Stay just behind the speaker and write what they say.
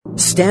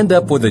Stand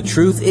Up with the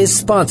Truth is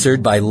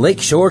sponsored by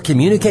Lakeshore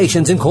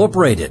Communications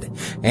Incorporated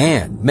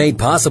and made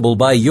possible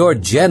by your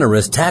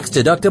generous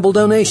tax-deductible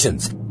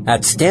donations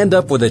at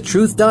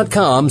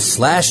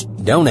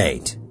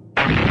standupwiththetruth.com/donate.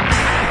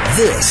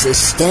 This is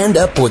Stand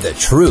Up with the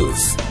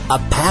Truth, a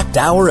packed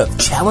hour of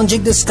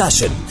challenging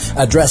discussion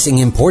addressing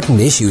important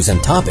issues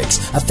and topics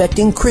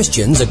affecting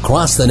Christians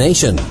across the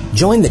nation.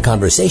 Join the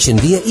conversation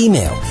via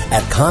email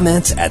at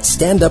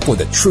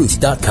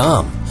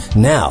comments@standupwiththetruth.com.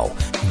 Now,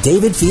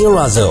 David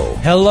Fiorazo.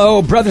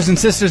 Hello, brothers and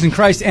sisters in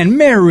Christ, and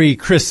Merry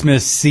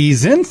Christmas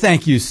season.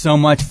 Thank you so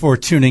much for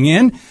tuning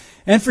in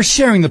and for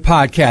sharing the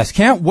podcast.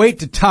 Can't wait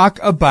to talk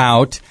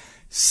about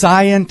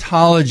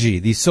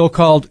Scientology, the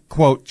so-called,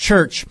 quote,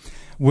 church,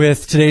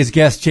 with today's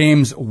guest,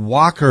 James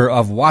Walker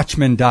of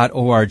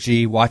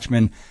Watchman.org,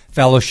 Watchman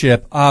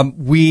Fellowship.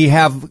 We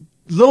have a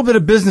little bit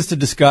of business to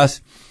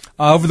discuss.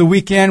 Over the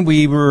weekend,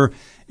 we were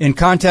in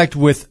contact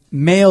with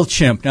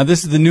MailChimp. Now,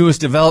 this is the newest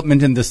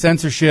development in the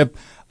censorship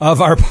of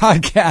our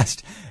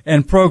podcast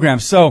and program.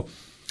 So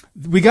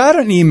we got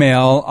an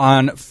email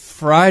on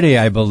Friday,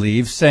 I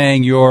believe,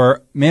 saying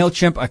your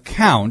MailChimp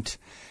account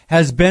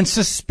has been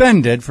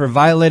suspended for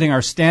violating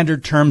our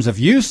standard terms of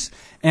use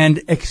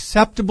and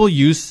acceptable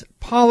use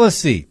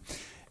policy.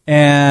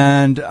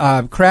 And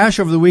Crash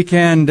over the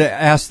weekend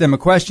asked them a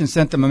question,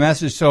 sent them a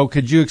message. So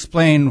could you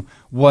explain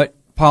what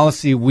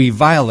policy we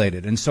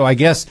violated? And so I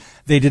guess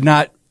they did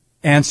not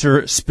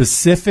answer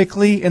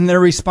specifically in their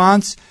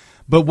response.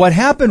 But what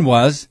happened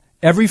was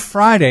every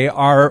Friday,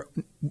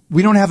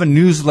 we don't have a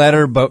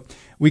newsletter, but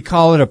we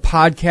call it a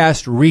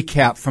podcast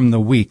recap from the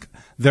week.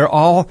 They're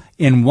all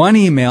in one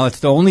email. It's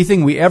the only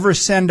thing we ever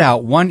send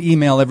out, one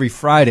email every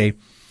Friday.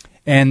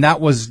 And that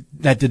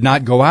did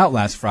not go out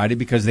last Friday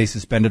because they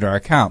suspended our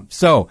account.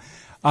 So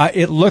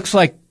it looks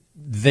like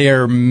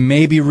they're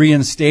maybe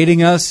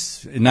reinstating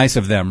us. Nice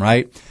of them,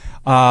 right?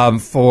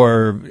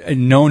 For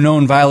no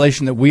known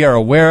violation that we are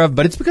aware of,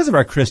 but it's because of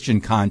our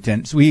Christian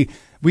content. So we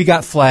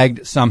got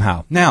flagged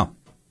somehow. Now,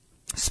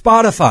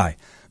 Spotify.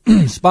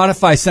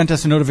 Spotify sent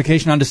us a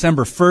notification on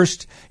December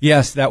 1st.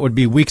 Yes, that would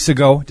be weeks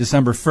ago,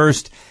 December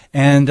 1st,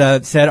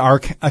 and said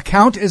our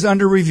account is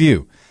under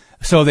review.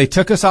 So they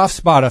took us off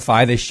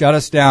Spotify. They shut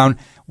us down.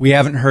 We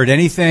haven't heard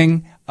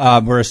anything.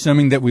 We're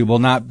assuming that we will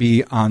not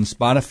be on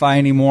Spotify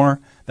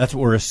anymore. That's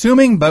what we're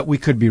assuming, but we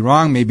could be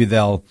wrong. Maybe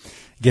they'll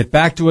get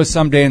back to us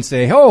someday and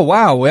say, oh,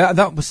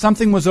 wow,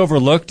 something was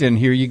overlooked, and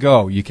here you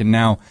go. You can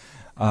now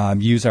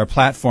use our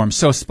platform.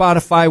 So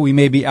Spotify, we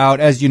may be out.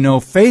 As you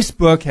know,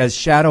 Facebook has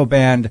shadow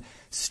banned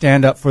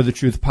Stand Up for the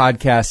Truth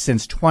podcast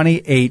since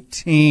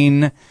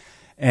 2018.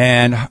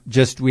 And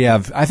we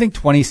have, I think,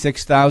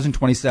 26,000,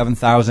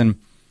 27,000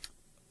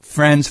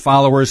 friends,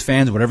 followers,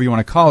 fans, whatever you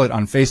want to call it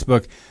on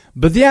Facebook.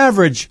 But the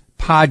average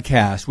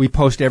podcast, we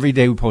post every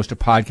day, we post a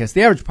podcast.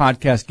 The average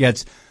podcast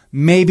gets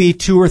maybe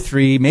 2 or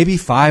 3, maybe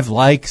 5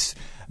 likes,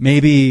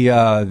 maybe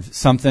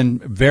something,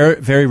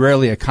 very, very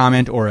rarely a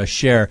comment or a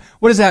share.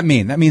 What does that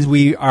mean? That means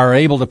we are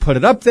able to put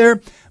it up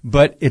there,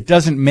 but it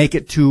doesn't make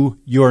it to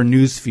your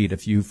news feed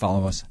if you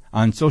follow us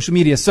on social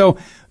media. So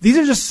these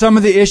are just some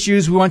of the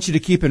issues we want you to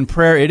keep in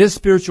prayer. It is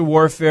spiritual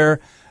warfare.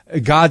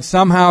 God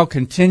somehow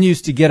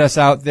continues to get us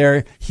out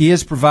there. He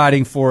is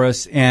providing for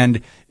us,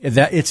 and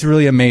that it's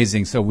really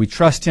amazing. So we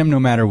trust Him no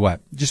matter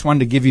what. Just wanted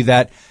to give you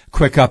that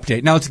quick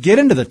update. Now let's get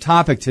into the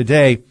topic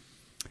today.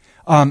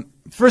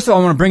 First of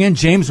all, I want to bring in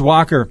James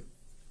Walker,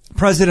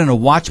 president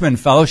of Watchman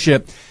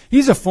Fellowship.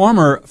 He's a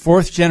former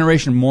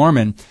fourth-generation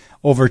Mormon,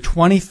 over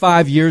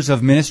 25 years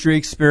of ministry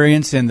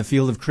experience in the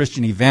field of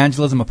Christian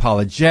evangelism,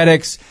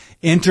 apologetics,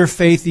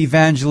 interfaith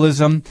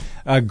evangelism,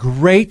 a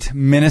great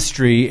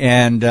ministry,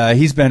 and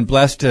he's been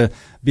blessed to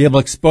be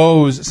able to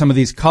expose some of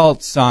these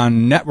cults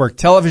on network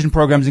television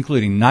programs,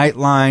 including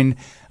Nightline,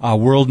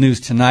 World News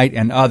Tonight,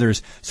 and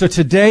others. So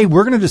today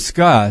we're going to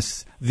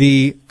discuss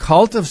the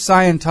cult of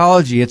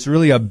Scientology. It's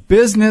really a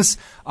business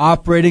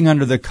operating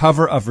under the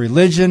cover of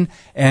religion,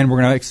 and we're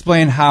going to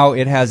explain how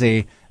it has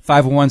a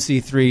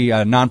 501c3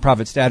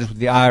 nonprofit status with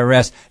the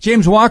IRS.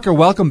 James Walker,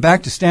 welcome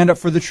back to Stand Up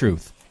for the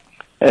Truth.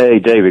 Hey,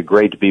 David,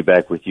 great to be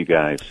back with you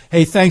guys.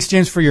 Hey, thanks,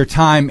 James, for your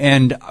time.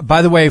 And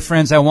by the way,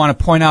 friends, I want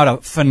to point out a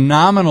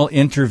phenomenal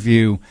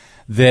interview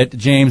that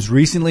James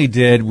recently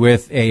did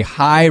with a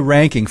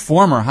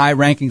former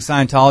high-ranking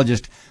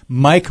Scientologist,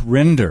 Mike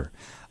Rinder.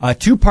 A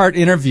 2-part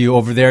interview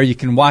over there. You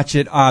can watch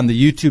it on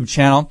the YouTube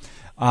channel.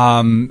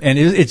 And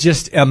it's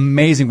just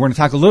amazing. We're going to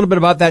talk a little bit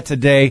about that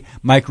today.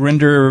 Mike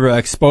Rinder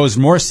exposed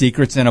more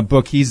secrets in a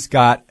book he's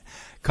got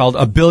called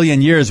A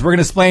Billion Years. We're going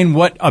to explain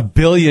what a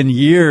billion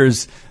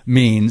years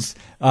means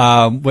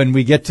when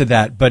we get to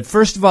that. But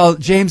first of all,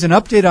 James, an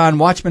update on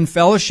Watchman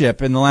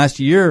Fellowship in the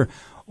last year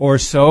or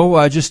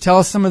so. Just tell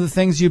us some of the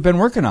things you've been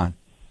working on.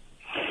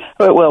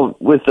 Well,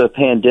 with the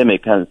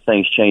pandemic, kind of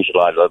things changed a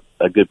lot.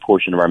 A good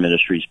portion of our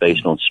ministry is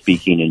based on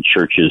speaking in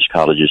churches,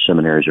 colleges,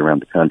 seminaries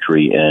around the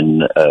country,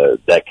 and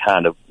that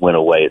kind of went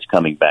away. It's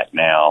coming back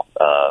now.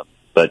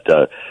 But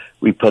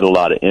we put a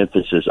lot of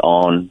emphasis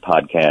on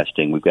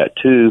podcasting. We've got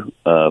 2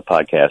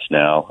 podcasts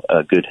now,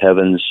 Good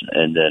Heavens,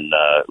 and then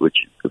which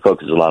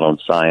focuses a lot on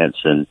science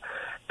and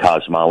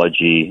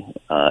cosmology,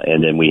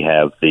 and then we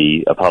have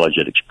the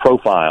Apologetics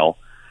Profile,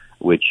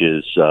 which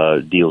is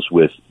deals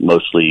with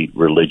mostly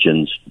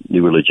religions,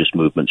 new religious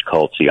movements,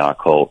 cults, the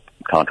occult,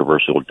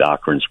 controversial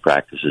doctrines,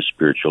 practices,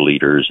 spiritual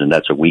leaders, and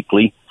that's a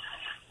weekly.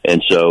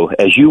 And so,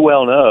 as you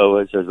well know,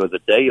 as with a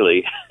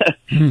daily,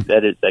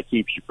 that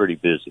keeps you pretty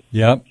busy.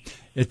 Yep,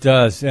 it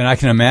does. And I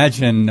can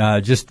imagine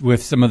just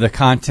with some of the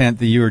content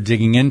that you are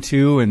digging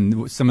into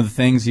and some of the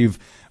things you've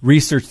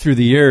researched through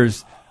the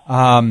years,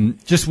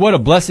 just what a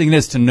blessing it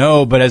is to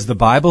know. But as the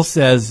Bible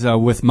says,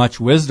 with much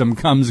wisdom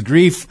comes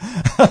grief.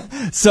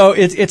 So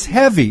it's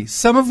heavy.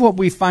 Some of what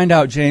we find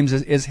out, James,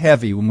 is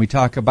heavy when we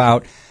talk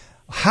about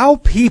how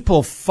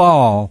people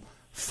fall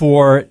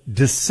for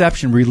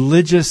deception,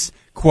 religious,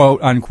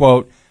 quote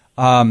unquote,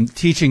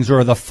 teachings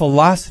or the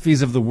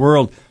philosophies of the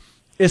world,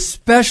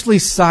 especially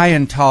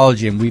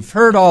Scientology. And we've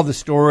heard all the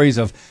stories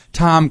of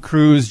Tom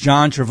Cruise,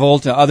 John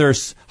Travolta, other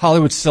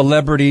Hollywood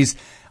celebrities.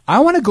 I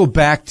want to go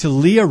back to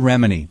Leah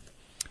Remini.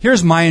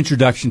 Here's my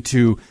introduction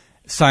to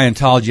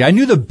Scientology. I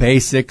knew the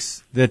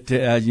basics that,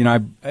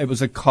 it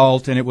was a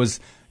cult and it was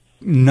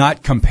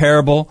not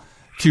comparable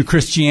to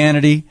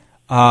Christianity,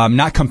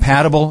 not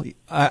compatible.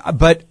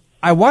 But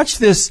I watched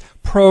this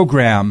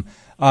program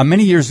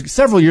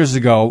several years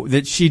ago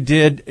that she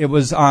did. It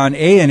was on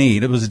A&E.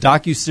 It was a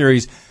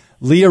docuseries,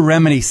 Leah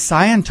Remini,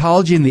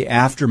 Scientology in the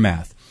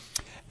Aftermath.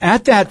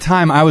 At that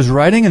time, I was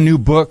writing a new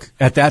book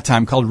at that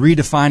time called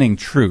Redefining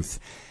Truth.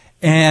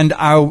 And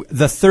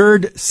the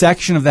 3rd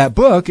section of that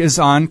book is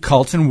on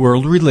cults and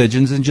world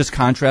religions and just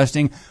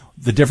contrasting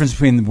the difference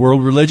between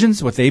world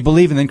religions, what they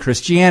believe, and then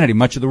Christianity,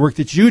 much of the work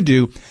that you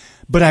do.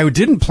 But I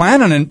didn't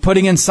plan on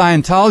putting in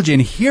Scientology.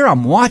 And here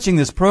I'm watching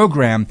this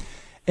program,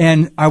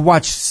 and I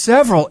watched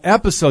several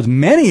episodes,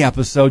 many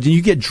episodes, and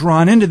you get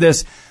drawn into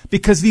this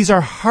because these are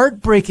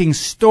heartbreaking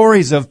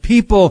stories of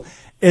people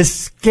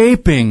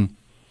escaping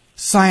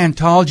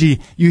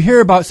Scientology. You hear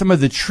about some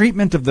of the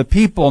treatment of the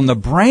people and the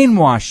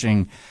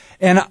brainwashing.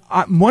 And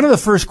one of the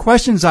first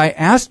questions I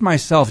asked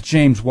myself,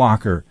 James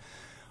Walker,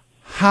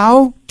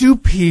 how do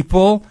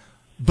people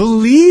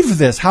believe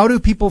this? How do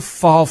people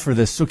fall for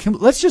this? So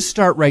let's just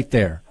start right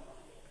there.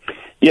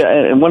 Yeah,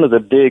 and one of the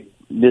big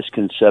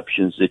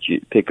misconceptions that you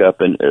pick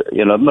up, and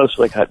most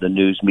like the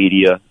news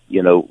media,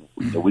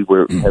 we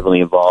were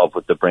heavily involved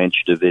with the Branch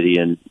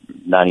Davidian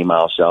 90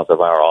 miles south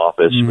of our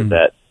office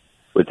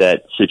with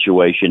that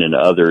situation and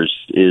others,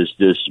 is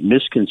this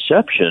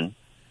misconception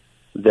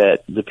that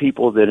the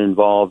people that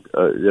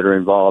are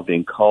involved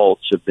in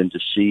cults have been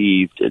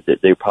deceived, that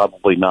they're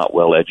probably not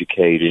well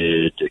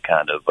educated,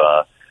 kind of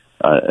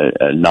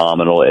a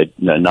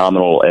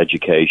nominal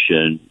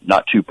education,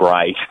 not too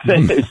bright.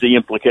 Is the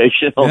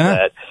implication on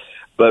that.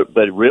 But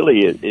really,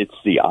 it's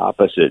the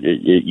opposite.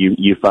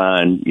 You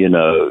find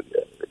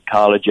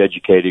college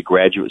educated,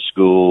 graduate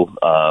school,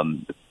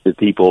 the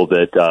people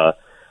that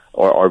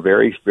are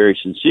very, very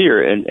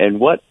sincere, and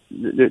what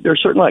there are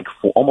certain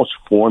almost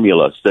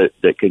formulas that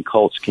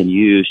cults can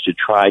use to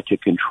try to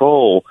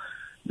control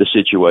the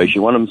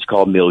situation. One of them is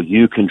called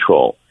milieu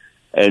control.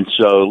 And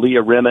so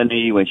Leah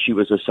Remini, when she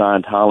was a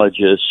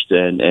Scientologist,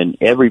 and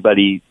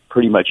everybody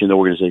pretty much in the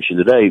organization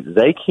today,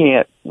 they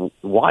can't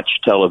watch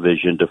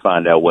television to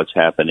find out what's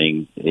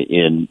happening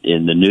in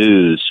the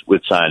news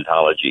with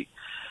Scientology.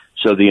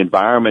 So the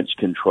environment's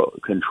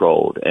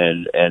controlled,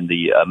 and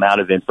the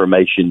amount of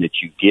information that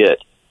you get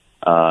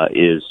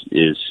is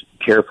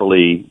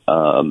carefully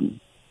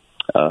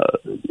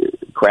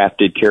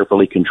crafted,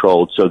 carefully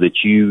controlled, so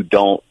that you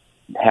don't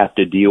have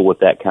to deal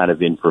with that kind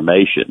of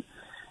information.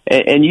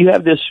 And you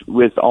have this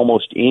with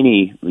almost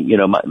any,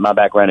 my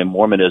background in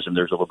Mormonism,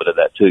 there's a little bit of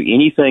that too.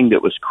 Anything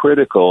that was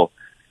critical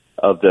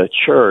of the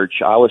church,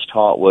 I was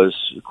taught was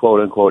quote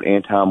unquote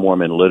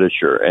anti-Mormon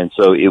literature. And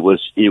so it was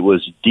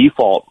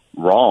default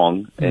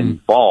wrong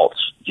and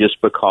false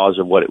just because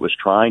of what it was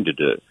trying to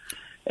do.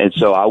 And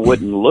so I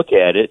wouldn't look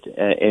at it.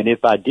 And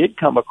if I did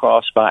come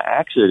across by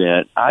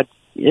accident, I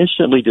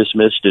instantly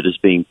dismissed it as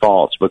being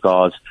false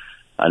because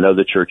I know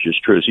the church is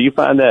true. So you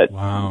find that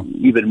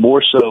even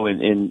more so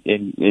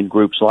in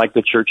groups like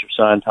the Church of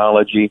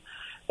Scientology.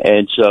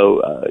 And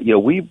so,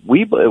 we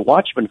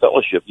Watchman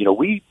Fellowship,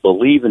 we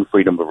believe in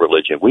freedom of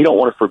religion. We don't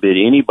want to forbid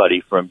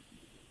anybody from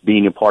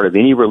being a part of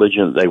any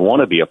religion that they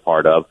want to be a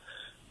part of,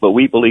 but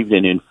we believe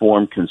in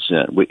informed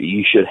consent.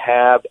 You should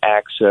have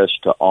access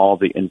to all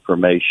the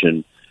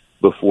information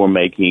before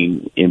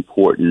making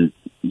important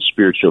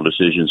spiritual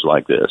decisions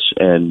like this.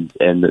 And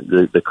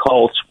the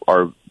cults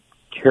are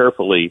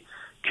carefully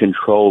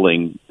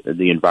controlling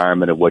the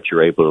environment of what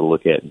you're able to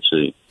look at and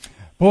see.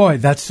 Boy,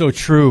 that's so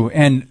true.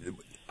 And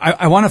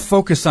I want to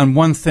focus on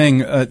one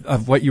thing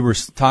of what you were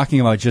talking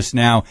about just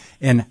now,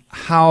 and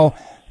how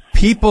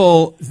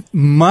people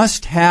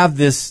must have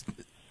this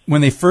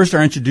when they first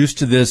are introduced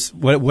to this,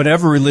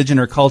 whatever religion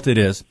or cult it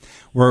is.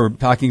 We're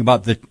talking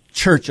about the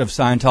Church of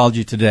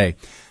Scientology today.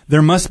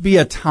 there must be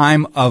a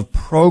time of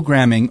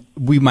programming.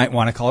 We might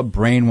want to call it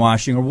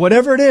brainwashing or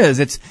whatever it is.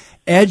 It's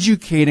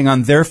educating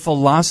on their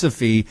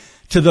philosophy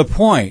to the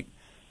point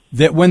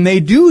that when they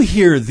do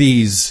hear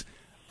these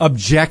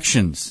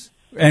objections,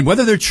 and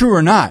whether they're true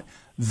or not,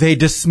 they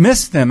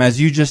dismiss them, as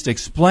you just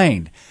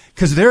explained.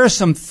 Because there are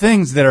some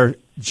things that are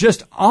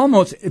just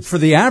almost, for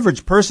the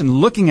average person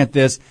looking at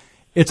this,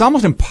 it's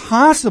almost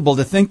impossible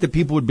to think that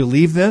people would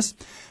believe this.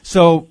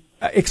 So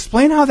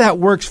explain how that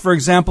works. For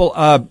example,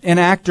 an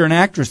actor and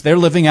actress, they're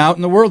living out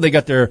in the world. They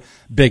got their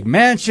big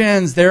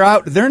mansions.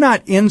 They're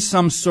not in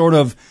some sort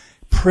of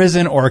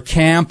prison or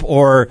camp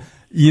or,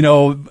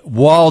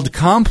 walled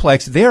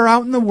complex. They're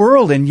out in the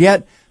world, and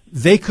yet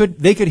they could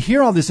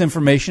hear all this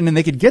information and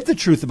they could get the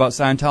truth about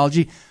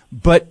Scientology.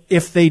 But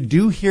if they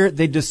do hear it,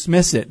 they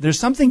dismiss it. There's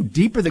something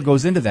deeper that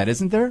goes into that,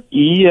 isn't there?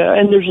 Yeah,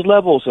 and there's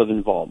levels of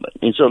involvement.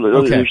 And so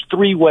there's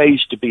 3 ways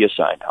to be a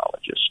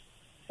Scientologist.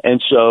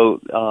 And so,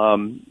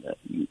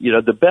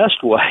 the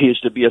best way is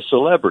to be a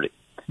celebrity.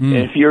 And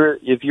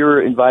if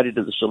you're invited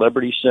to the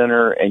Celebrity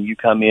Center and you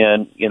come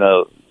in,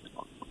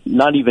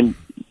 not even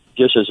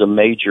just as a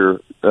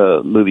major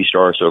movie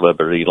star or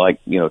celebrity like,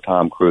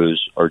 Tom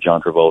Cruise or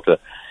John Travolta,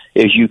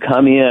 as you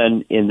come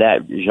in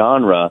that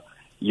genre,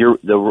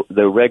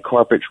 the red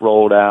carpet's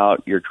rolled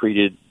out, you're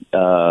treated,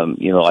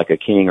 like a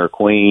king or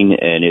queen,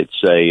 and it's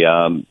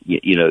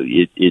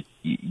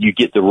you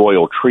get the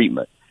royal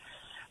treatment.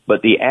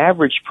 But the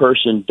average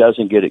person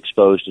doesn't get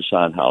exposed to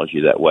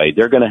Scientology that way.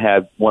 They're going to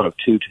have one of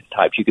 2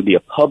 types. You can be a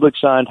public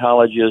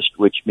Scientologist,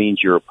 which means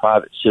you're a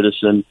private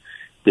citizen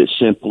that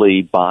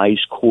simply buys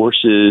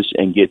courses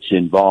and gets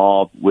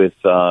involved with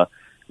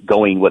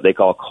going what they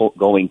call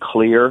going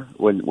clear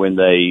when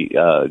they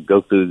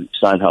go through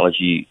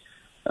Scientology.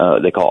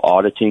 They call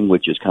auditing,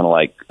 which is kind of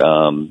like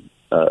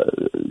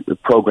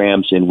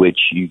programs in which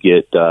you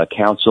get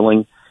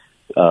counseling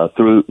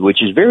through,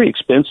 which is very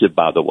expensive,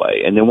 by the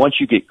way. And then once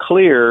you get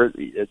clear,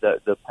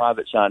 the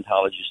private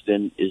Scientologist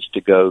then is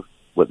to go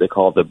what they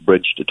call the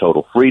Bridge to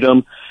Total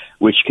Freedom,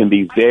 which can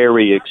be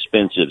very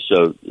expensive.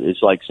 So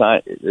it's like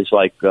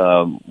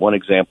one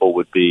example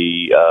would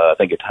be, I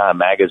think a Time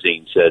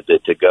magazine said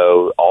that to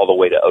go all the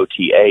way to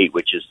OT8,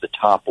 which is the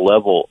top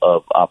level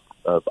of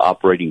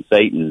operating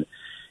Thetan,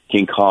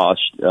 can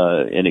cost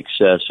in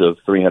excess of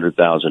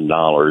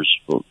 $300,000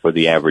 for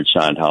the average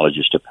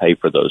Scientologist to pay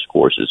for those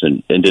courses,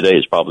 and today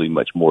is probably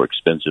much more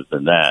expensive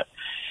than that.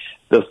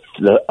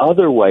 The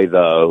other way,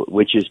 though,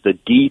 which is the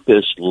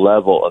deepest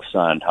level of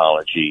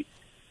Scientology,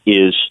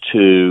 is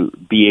to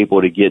be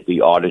able to get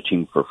the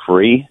auditing for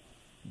free,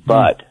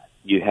 but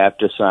you have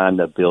to sign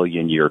the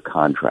billion-year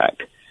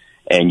contract,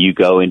 and you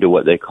go into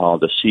what they call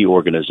the Sea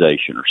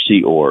Organization or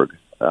Sea Org,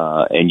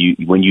 and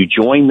when you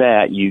join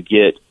that, you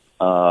get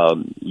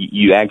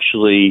you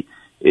actually,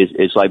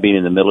 it's like being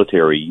in the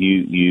military.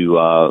 You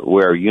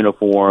wear a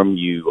uniform.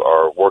 You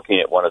are working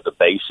at one of the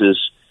bases,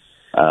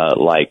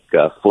 like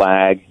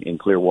Flag in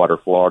Clearwater,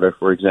 Florida,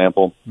 for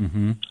example,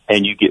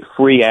 and you get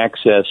free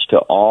access to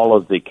all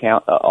of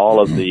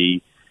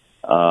the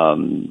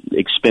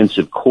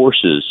expensive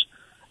courses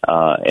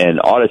and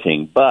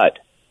auditing. But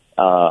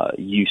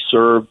you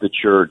serve the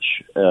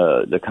church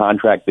the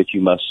contract that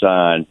you must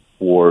sign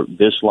for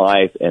this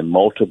life and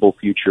multiple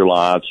future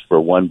lives for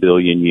 1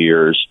 billion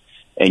years,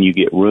 and you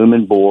get room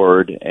and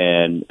board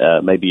and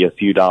maybe a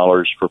few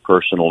dollars for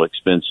personal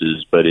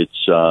expenses, but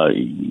it's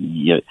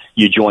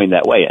you join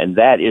that way, and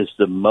that is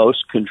the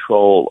most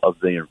control of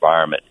the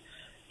environment.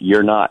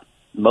 You're not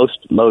most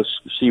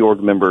Sea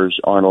Org members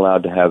aren't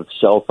allowed to have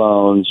cell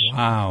phones,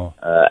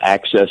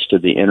 access to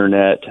the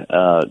internet,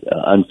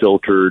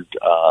 unfiltered,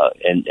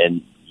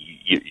 and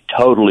you're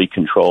totally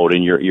controlled,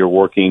 and you're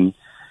working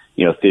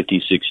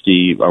 50,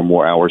 60 or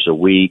more hours a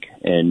week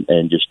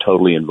and just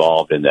totally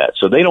involved in that.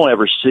 So they don't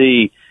ever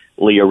see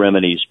Leah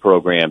Remini's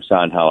program,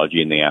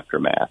 Scientology in the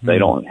Aftermath. They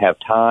don't have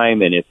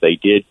time, and if they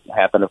did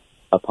happen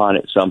upon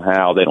it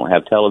somehow, they don't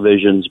have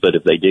televisions, but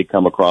if they did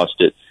come across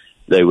it,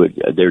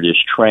 they're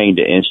just trained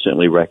to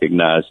instantly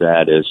recognize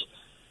that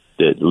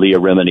Leah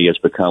Remini has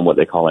become what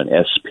they call an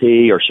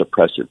SP or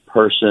suppressive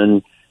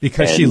person.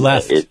 Because she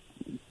left.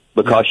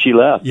 Because she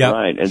left, yep.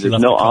 Right. And she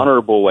there's no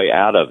honorable way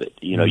out of it.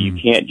 You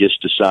can't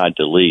just decide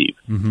to leave.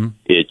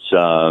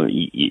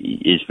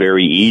 It's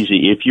very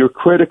easy. If you're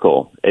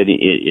critical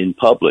in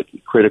public,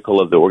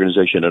 critical of the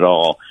organization at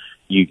all,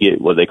 you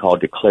get what they call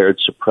declared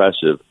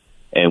suppressive.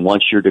 And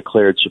once you're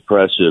declared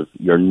suppressive,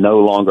 you're no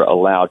longer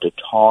allowed to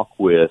talk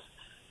with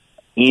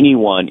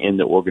anyone in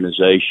the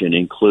organization,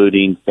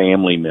 including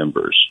family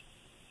members.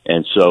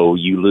 And so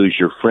you lose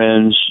your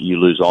friends, you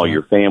lose all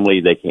your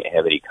family. They can't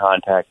have any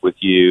contact with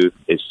you.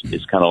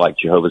 It's kind of like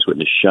Jehovah's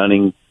Witness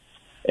shunning.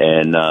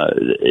 And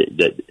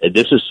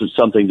this is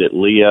something that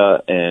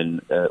Leah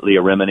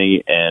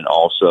Remini and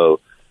also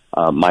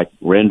Mike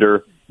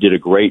Render did a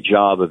great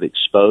job of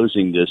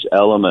exposing this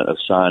element of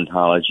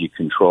Scientology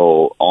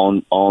control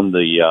on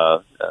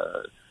the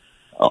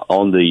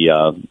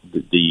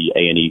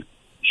A&E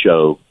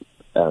show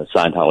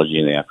Scientology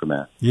in the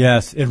aftermath.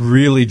 Yes, it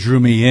really drew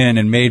me in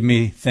and made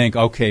me think,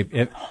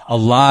 okay, a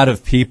lot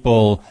of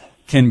people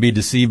can be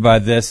deceived by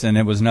this, and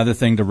it was another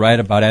thing to write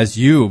about. As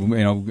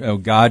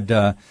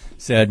God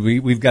said,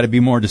 we've got to be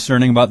more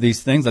discerning about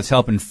these things. Let's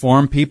help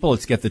inform people.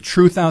 Let's get the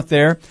truth out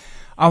there.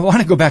 I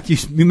want to go back.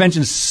 You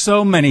mentioned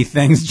so many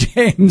things,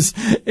 James,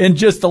 in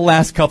just the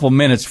last couple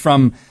minutes,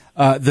 from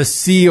the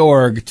Sea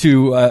Org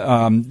to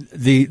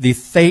the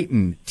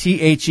Thetan,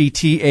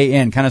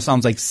 Thetan, kind of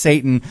sounds like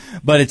Satan,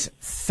 but it's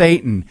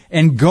Thetan,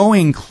 and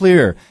going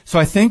clear. So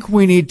I think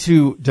we need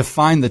to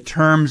define the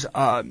terms.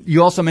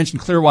 You also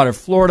mentioned Clearwater,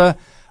 Florida,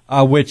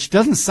 which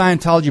doesn't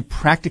Scientology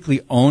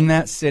practically own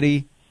that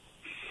city?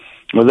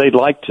 Well, they'd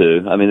like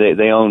to. I mean,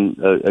 they own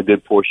a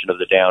good portion of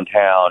the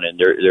downtown, and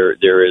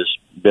there has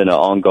been an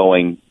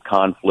ongoing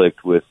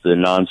conflict with the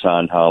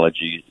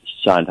non-Scientologists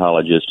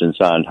and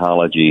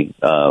Scientology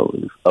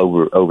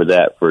over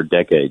that for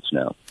decades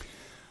now.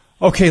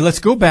 Okay, let's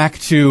go back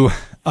to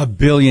 1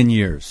 billion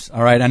years.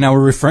 All right, and now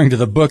we're referring to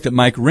the book that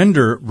Mike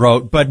Rinder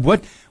wrote, but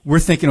what we're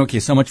thinking, okay,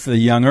 so much for the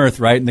young earth,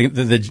 right?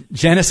 The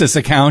Genesis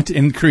account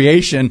in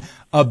creation,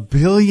 1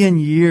 billion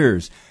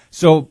years.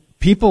 So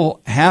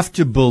people have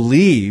to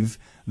believe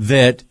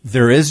that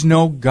there is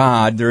no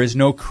God, there is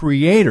no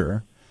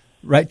creator,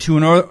 right?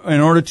 In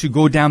order to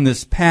go down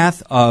this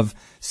path of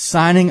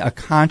signing a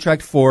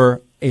contract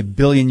for 1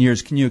 billion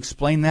years. Can you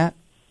explain that?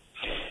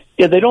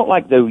 Yeah, they don't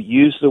like to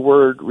use the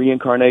word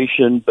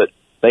reincarnation, but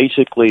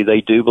basically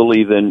they do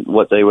believe in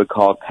what they would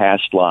call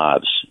past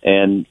lives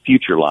and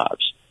future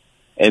lives.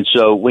 And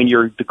so when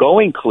you're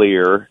going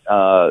clear,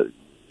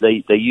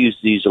 they use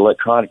these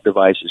electronic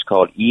devices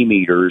called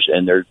e-meters,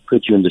 and they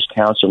put you in this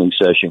counseling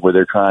session where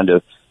they're trying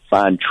to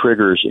find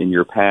triggers in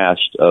your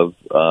past of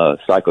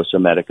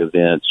psychosomatic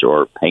events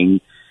or pain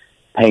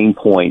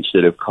points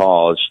that have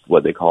caused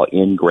what they call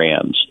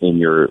engrams in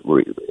your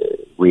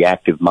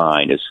reactive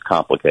mind. It's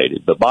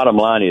complicated. But bottom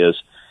line is,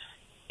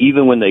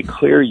 even when they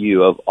clear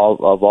you of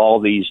all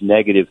these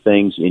negative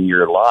things in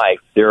your life,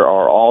 there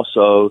are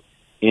also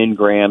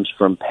engrams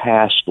from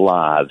past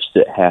lives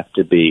that have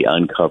to be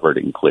uncovered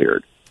and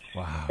cleared.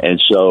 Wow. And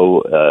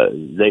so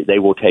they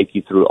will take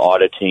you through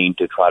auditing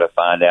to try to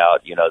find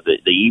out,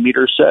 the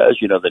e-meter says,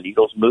 the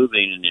needle's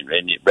moving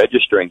and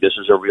registering. This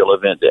is a real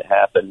event that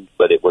happened,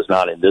 but it was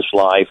not in this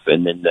life,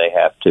 and then they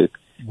have to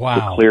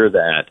clear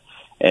that.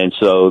 And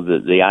so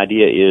the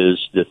idea is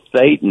the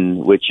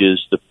Thetan, which is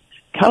the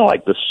kind of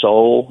like the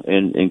soul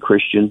in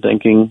Christian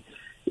thinking.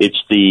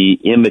 It's the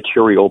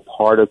immaterial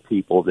part of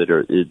people that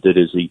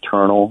is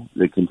eternal,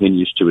 that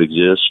continues to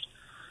exist.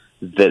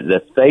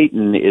 The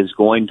Thetan is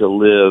going to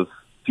live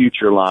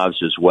future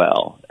lives as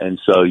well. And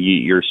so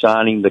you're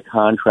signing the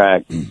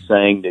contract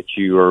saying that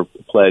you are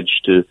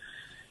pledged to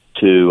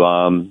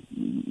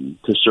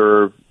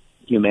serve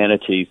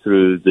humanity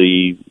through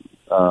the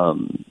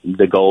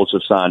goals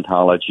of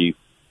Scientology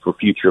for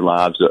future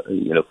lives,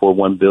 for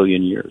 1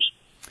 billion years.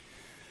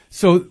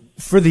 So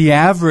for the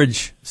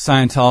average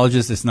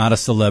Scientologist, it's not a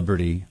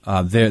celebrity.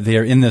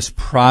 They're in this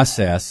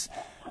process.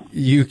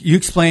 You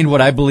explained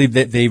what I believe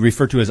that they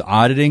refer to as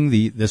auditing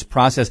this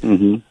process.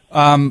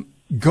 Mm-hmm.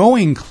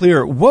 Going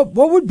clear. What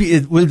would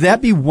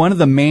that be one of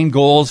the main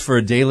goals for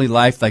a daily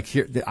life? Like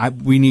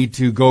we need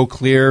to go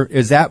clear.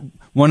 Is that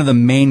one of the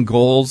main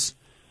goals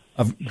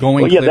of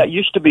going clear? Yeah, that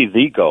used to be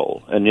the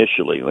goal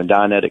initially when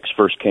Dianetics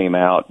first came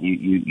out.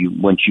 You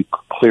once you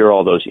clear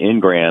all those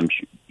engrams,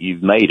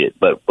 you've made it.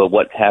 But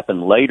what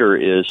happened later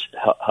is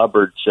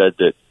Hubbard said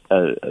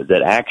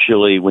that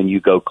actually when you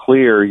go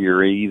clear,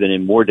 you're even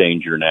in more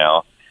danger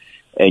now.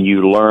 And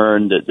you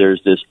learn that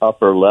there's this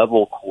upper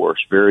level course,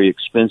 very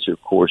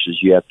expensive courses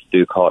you have to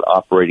do called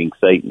Operating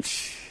Thetan.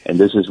 And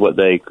this is what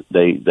they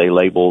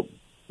label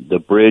the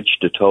bridge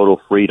to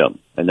total freedom.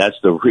 And that's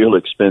the real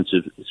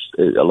expensive,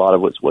 a lot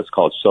of what's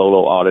called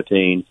solo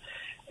auditing.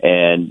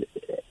 And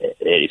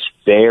it's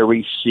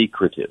very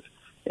secretive.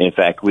 In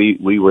fact,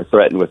 we were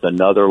threatened with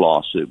another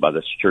lawsuit by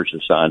the Church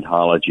of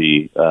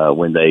Scientology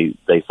when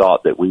they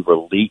thought that we were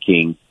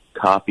leaking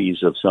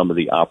copies of some of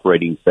the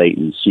Operating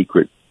Thetan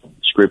secret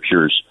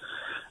scriptures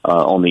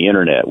on the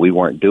internet. We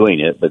weren't doing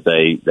it, but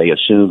they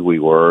assumed we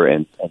were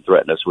and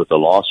threatened us with a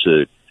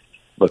lawsuit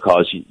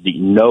because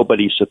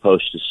nobody's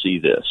supposed to see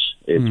this.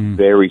 It's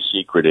very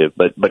secretive,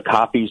 but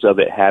copies of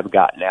it have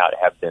gotten out,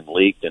 have been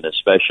leaked, and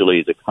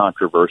especially the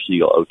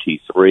controversial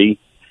OT3,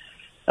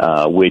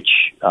 which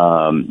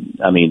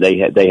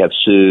they have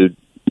sued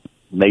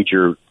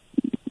major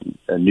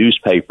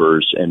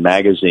newspapers and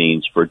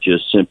magazines for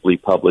just simply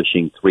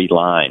publishing 3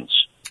 lines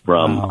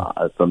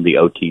from the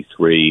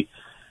OT3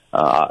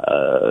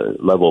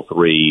 level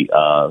 3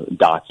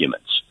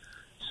 documents.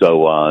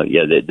 So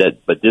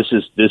but this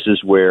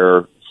is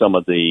where some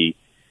of the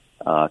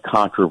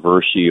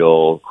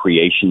controversial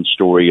creation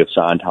story of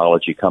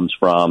Scientology comes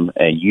from,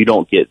 and you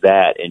don't get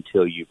that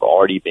until you've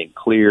already been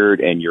cleared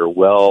and you're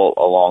well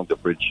along the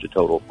bridge to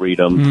total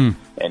freedom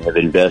and have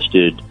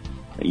invested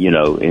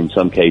in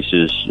some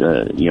cases,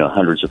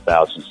 hundreds of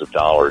thousands of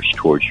dollars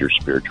towards your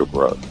spiritual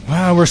growth.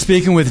 Wow, we're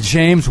speaking with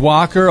James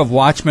Walker of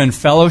Watchman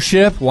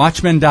Fellowship,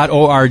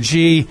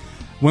 watchman.org.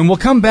 When we'll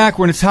come back,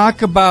 we're going to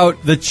talk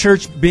about the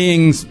church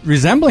being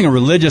resembling a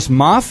religious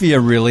mafia,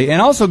 really,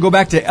 and also go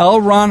back to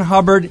L. Ron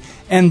Hubbard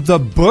and the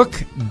book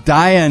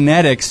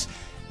Dianetics.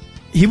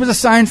 He was a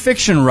science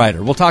fiction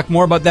writer. We'll talk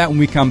more about that when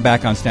we come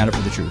back on Stand Up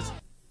for the Truth.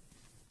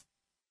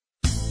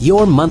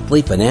 Your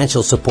monthly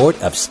financial support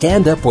of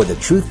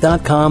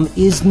StandUpForTheTruth.com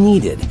is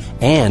needed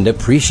and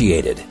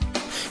appreciated.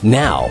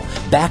 Now,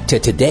 back to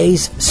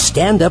today's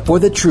Stand Up for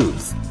the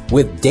Truth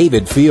with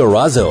David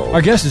Fiorazo.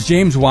 Our guest is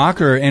James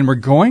Walker, and we're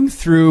going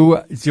through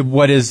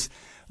what is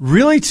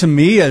really, to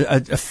me,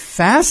 a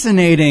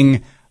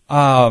fascinating,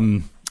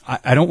 I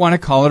don't want to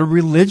call it a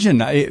religion,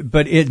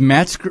 but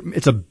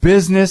it's a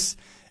business,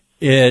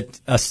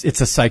 it's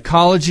a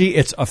psychology,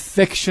 it's a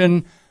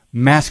fiction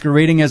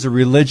masquerading as a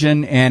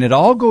religion, and it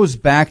all goes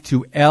back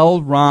to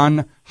L.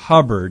 Ron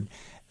Hubbard,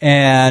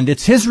 and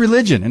it's his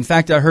religion. In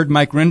fact, I heard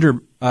Mike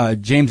Rinder,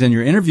 James, in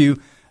your interview,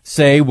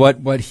 say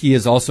what he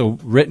has also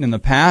written in the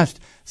past,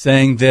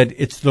 saying that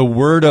it's the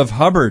word of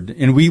Hubbard,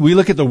 and we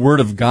look at the word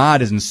of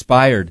God as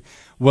inspired.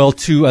 Well,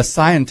 to a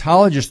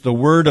Scientologist, the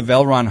word of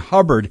L. Ron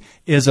Hubbard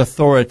is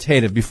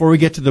authoritative. Before we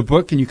get to the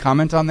book, can you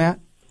comment on that?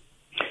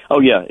 Oh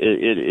yeah,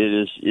 it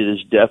is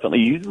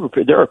definitely.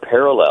 There are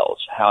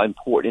parallels. How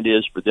important it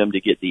is for them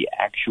to get the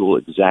actual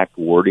exact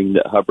wording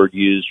that Hubbard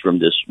used from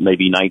this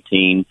maybe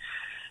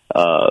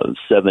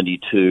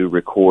 1972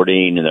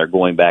 recording, and they're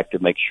going back to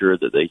make sure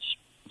that they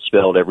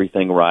spelled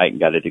everything right and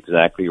got it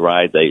exactly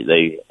right.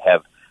 They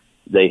have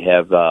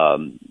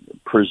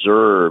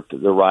preserved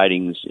the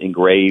writings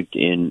engraved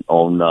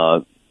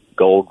on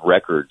gold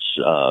records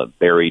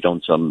buried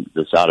on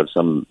the side of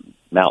some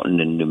mountain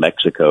in New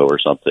Mexico or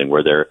something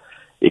where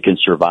it can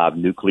survive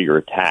nuclear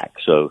attack.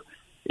 So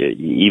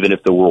even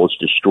if the world's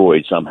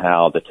destroyed,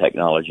 somehow the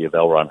technology of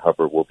L. Ron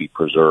Hubbard will be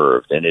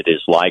preserved, and it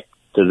is like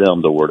to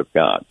them the Word of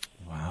God.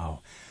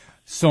 Wow.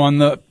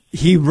 So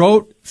he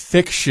wrote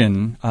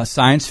fiction,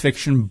 science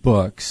fiction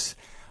books.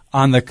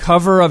 On the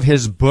cover of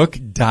his book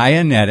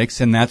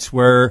Dianetics, and that's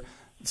where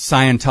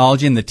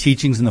Scientology and the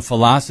teachings and the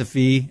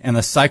philosophy and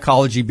the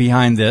psychology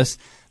behind this,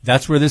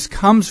 that's where this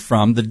comes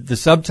from. The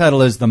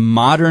subtitle is The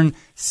Modern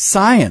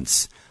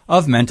Science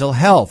of Mental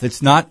Health.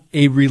 It's not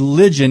a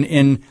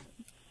religion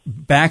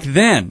back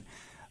then.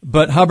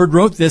 But Hubbard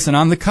wrote this, and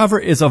on the cover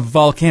is a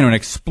volcano, an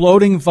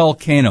exploding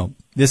volcano.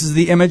 This is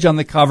the image on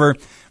the cover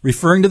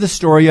referring to the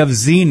story of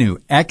Xenu,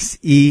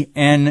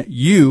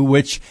 Xenu,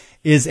 which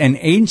is an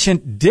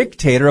ancient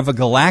dictator of a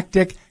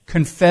galactic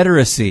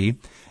confederacy.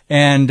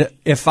 And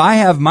if I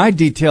have my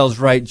details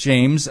right,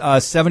 James,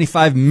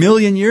 75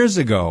 million years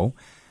ago,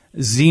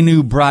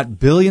 Xenu brought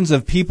billions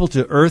of people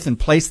to Earth and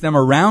placed them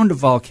around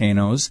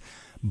volcanoes,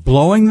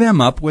 blowing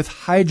them up with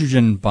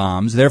hydrogen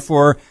bombs,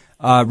 therefore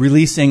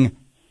releasing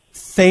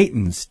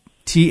thetans,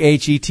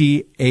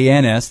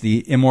 Thetans,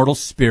 the immortal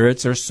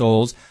spirits or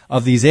souls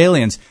of these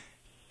aliens.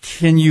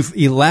 Can you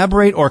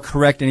elaborate or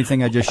correct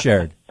anything I just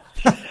shared?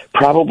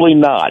 Probably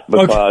not,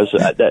 because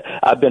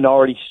I've been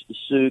already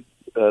sued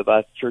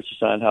by Church of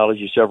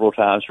Scientology several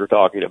times for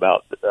talking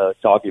about this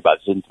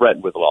and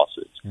threatened with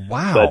lawsuits.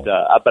 Wow!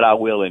 But I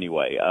will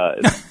anyway.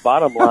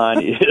 Bottom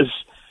line is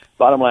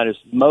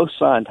most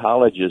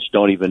Scientologists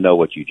don't even know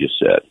what you just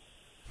said,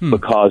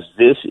 because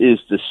this is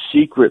the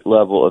secret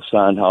level of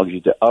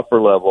Scientology, the upper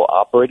level,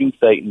 operating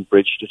Thetan,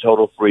 bridge to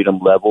total freedom,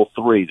 level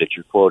 3 that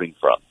you're quoting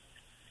from.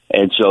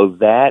 And so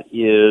that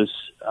is,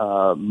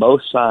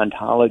 most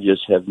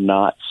Scientologists have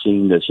not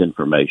seen this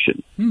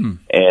information.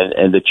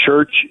 And the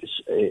church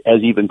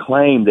has even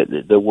claimed that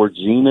the word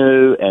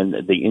Xenu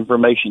and the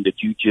information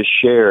that you just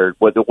shared,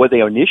 what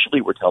they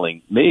initially were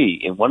telling me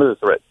in one of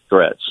the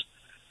threats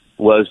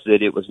was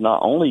that it was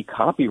not only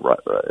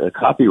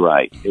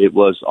copyright, it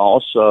was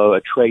also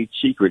a trade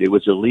secret. It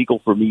was illegal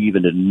for me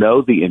even to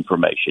know the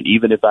information,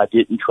 even if I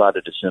didn't try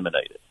to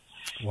disseminate it.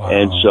 Wow.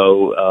 And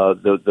so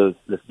the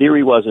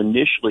theory was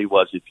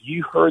if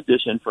you heard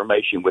this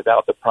information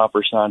without the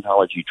proper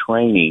Scientology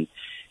training,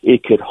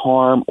 it could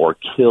harm or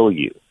kill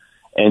you.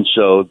 And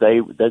so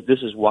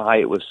this is why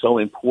it was so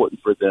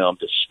important for them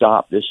to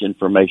stop this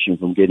information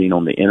from getting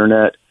on the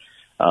internet.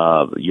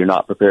 You're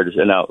not prepared to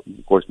say. Now,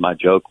 of course, my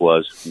joke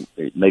was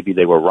maybe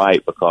they were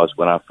right, because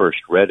when I first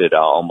read it, I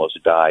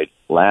almost died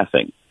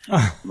laughing.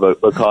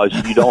 But because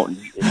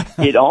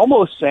it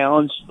almost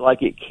sounds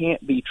like it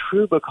can't be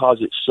true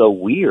because it's so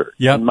weird.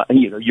 Yep.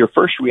 Your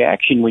first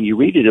reaction when you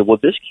read it is, well,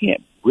 this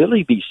can't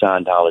really be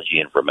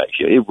Scientology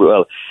information.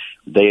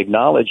 They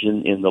acknowledge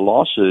in the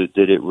lawsuit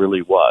that it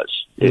really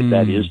was.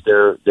 That is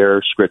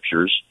their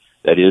scriptures.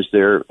 That is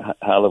their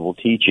high-level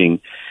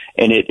teaching.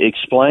 And it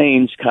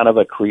explains kind of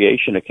a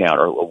creation account,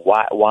 or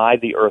why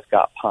the Earth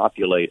got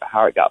populated,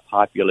 how it got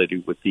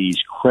populated with these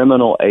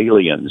criminal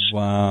aliens.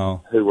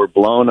 Wow. Who were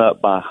blown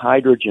up by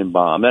hydrogen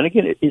bomb. And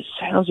again, it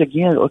sounds,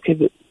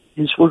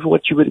 this was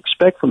what you would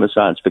expect from a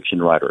science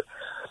fiction writer,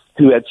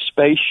 who had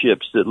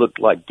spaceships that looked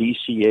like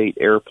DC-8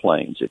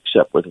 airplanes,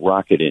 except with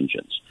rocket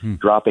engines,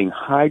 dropping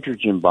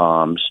hydrogen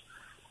bombs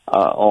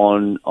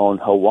on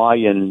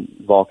Hawaiian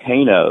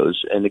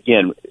volcanoes. And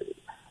again,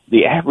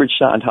 the average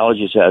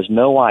Scientologist has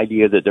no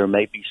idea that there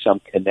may be some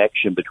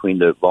connection between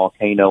the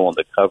volcano on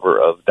the cover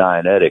of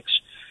Dianetics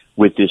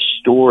with this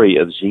story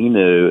of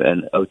Xenu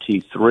and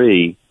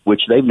OT3,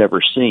 which they've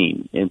never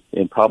seen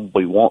and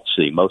probably won't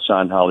see. Most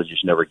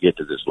Scientologists never get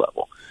to this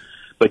level.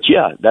 But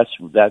yeah, that's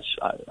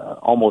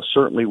almost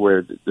certainly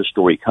where the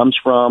story comes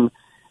from.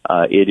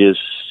 It is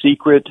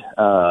secret,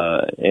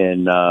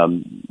 and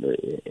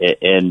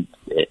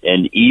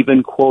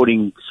even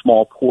quoting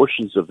small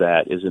portions of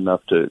that is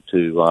enough to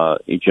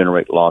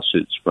generate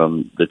lawsuits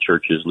from the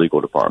church's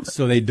legal department.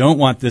 So they don't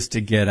want this to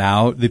get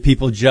out. The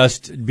people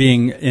just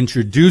being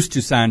introduced to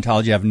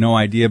Scientology have no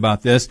idea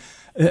about this.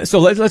 So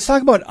let's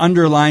talk about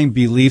underlying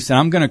beliefs. And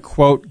I'm going to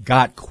quote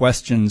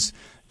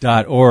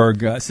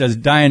gotquestions.org. It says,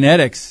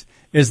 Dianetics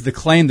is the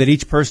claim that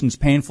each person's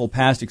painful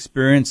past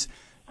experience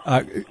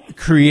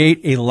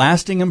create a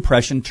lasting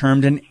impression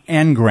termed an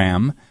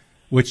engram,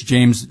 which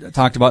James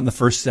talked about in the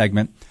first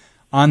segment,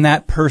 on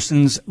that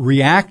person's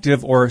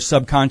reactive or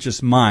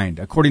subconscious mind.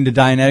 According to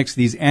Dianetics,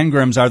 these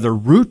engrams are the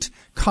root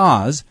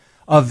cause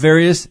of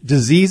various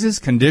diseases,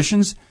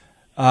 conditions,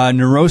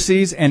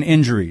 neuroses, and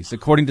injuries.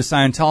 According to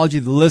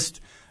Scientology, the list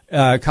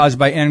caused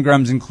by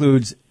engrams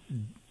includes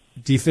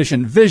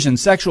deficient vision,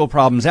 sexual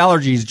problems,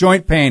 allergies,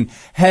 joint pain,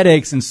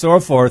 headaches, and so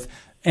forth.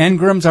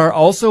 Engrams are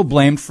also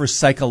blamed for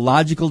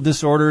psychological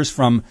disorders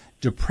from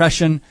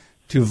depression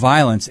to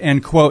violence,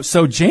 end quote.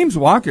 So James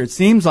Walker, it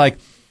seems like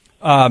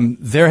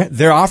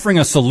they're offering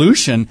a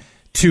solution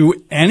to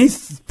any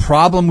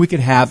problem we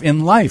could have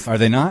in life, are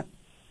they not?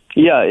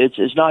 Yeah,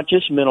 it's not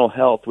just mental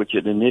health, which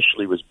it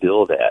initially was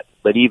billed at,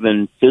 but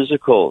even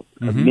physical.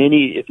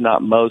 Many, if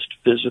not most,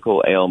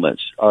 physical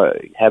ailments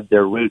have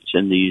their roots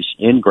in these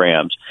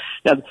engrams.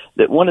 Now,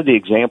 one of the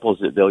examples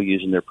that they'll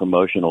use in their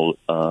promotional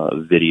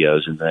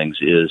videos and things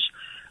is,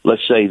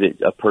 let's say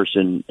that a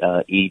person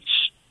eats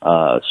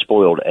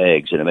spoiled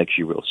eggs and it makes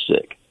you real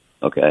sick.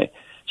 Okay,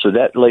 so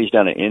that lays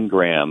down an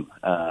engram,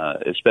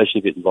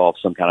 especially if it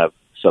involves some kind of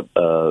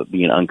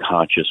being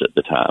unconscious at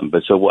the time.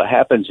 But so what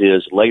happens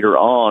is later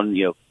on,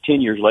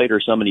 10 years later,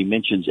 somebody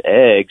mentions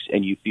eggs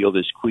and you feel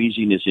this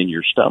queasiness in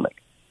your stomach.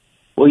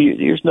 Well,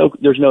 there's no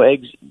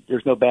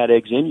bad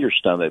eggs in your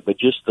stomach, but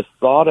just the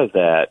thought of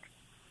that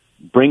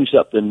brings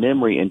up the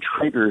memory and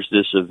triggers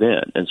this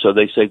event. And so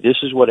they say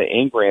this is what an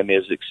engram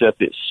is,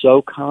 except it's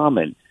so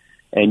common.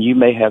 And you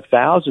may have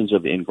thousands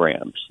of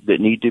engrams that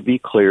need to be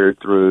cleared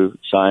through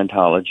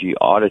Scientology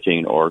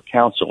auditing or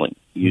counseling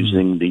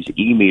using these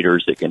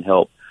e-meters that can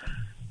help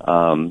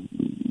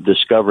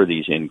discover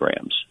these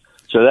engrams.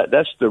 So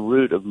that's the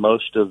root of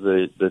most of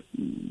the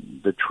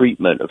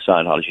treatment of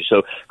Scientology.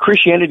 So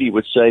Christianity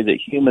would say that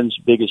humans'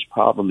 biggest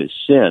problem is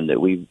sin,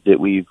 that we've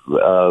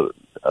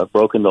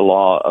broken the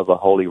law of a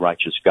holy,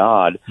 righteous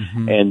God,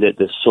 and that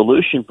the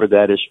solution for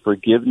that is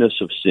forgiveness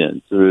of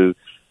sin through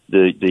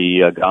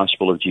the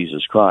gospel of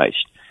Jesus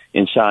Christ.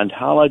 In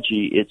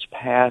Scientology, it's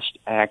past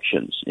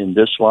actions in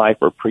this life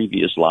or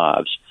previous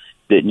lives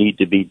that need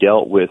to be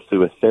dealt with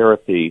through a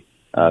therapy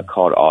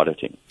called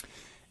auditing.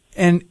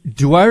 And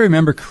do I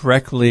remember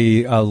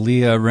correctly,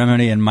 Leah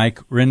Remini and Mike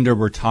Rinder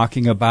were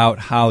talking about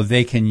how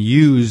they can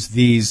use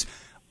these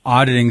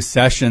auditing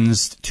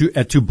sessions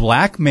to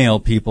blackmail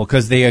people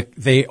because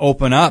they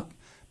open up,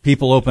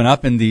 people open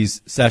up in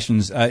these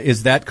sessions.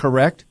 Is that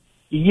correct?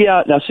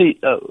 Yeah. Now, see,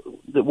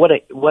 what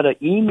an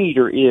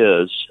e-meter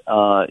is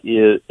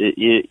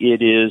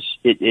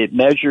it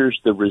measures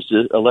the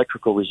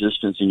electrical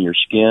resistance in your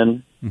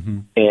skin,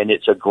 and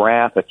it's a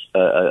graph,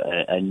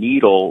 a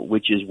needle,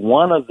 which is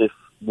one of the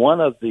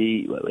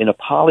in a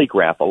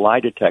polygraph, a lie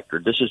detector.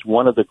 This is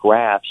one of the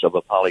graphs of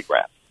a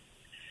polygraph.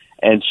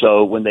 And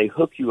so when they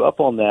hook you up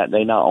on that,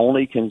 they not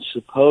only can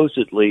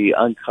supposedly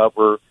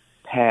uncover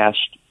past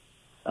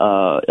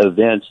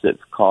events that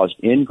caused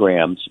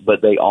engrams,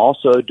 but they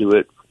also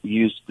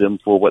use them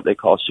for what they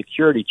call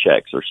security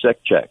checks or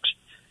sec checks.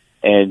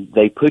 And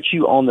they put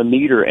you on the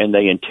meter and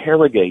they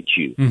interrogate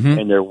you,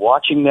 and they're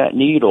watching that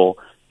needle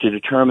to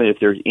determine if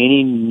there's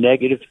any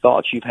negative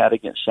thoughts you've had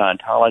against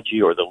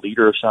Scientology or the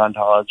leader of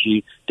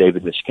Scientology,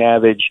 David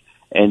Miscavige,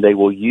 and they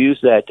will use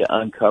that to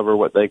uncover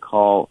what they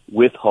call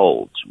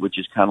withholds, which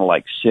is kind of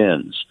like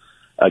sins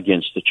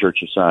against the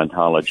Church of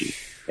Scientology.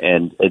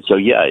 And so,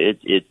 yeah,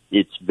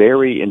 it's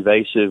very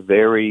invasive,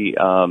 very,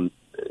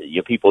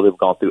 people have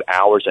gone through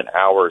hours and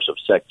hours of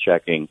sec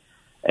checking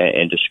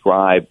and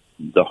describe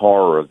the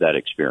horror of that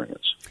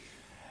experience.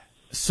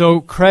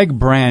 So Craig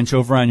Branch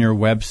over on your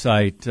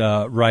website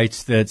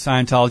writes that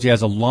Scientology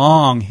has a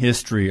long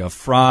history of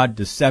fraud,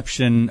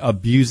 deception,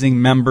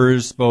 abusing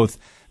members, both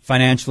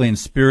financially and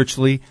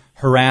spiritually,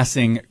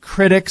 harassing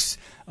critics.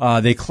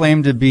 They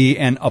claim to be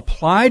an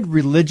applied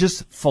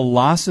religious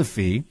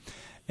philosophy,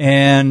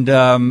 and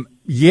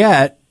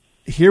yet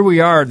here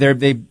we are.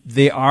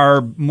 They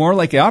operate more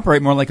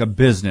like a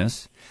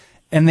business,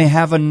 and they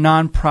have a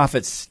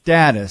nonprofit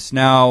status.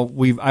 Now,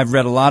 I've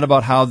read a lot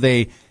about how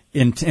they,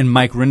 and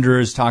Mike Rinder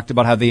has talked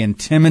about how they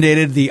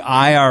intimidated the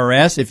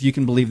IRS, if you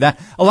can believe that.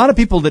 A lot of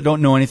people that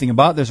don't know anything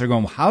about this are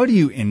going, well, how do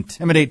you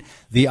intimidate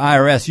the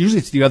IRS? Usually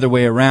it's the other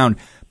way around.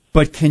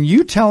 But can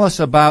you tell us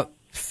about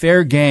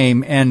Fair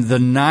Game and the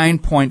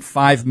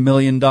 $9.5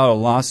 million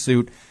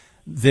lawsuit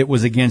that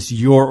was against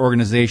your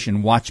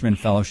organization, Watchman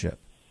Fellowship?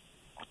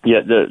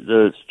 Yeah,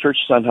 the Church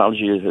of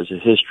Scientology has a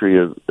history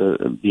of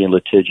being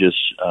litigious,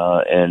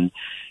 and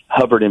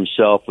Hubbard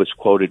himself was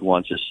quoted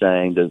once as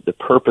saying that the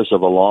purpose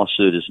of a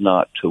lawsuit is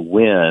not to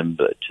win,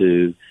 but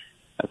to,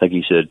 I think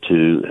he said,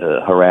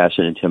 to harass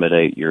and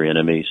intimidate your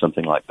enemy,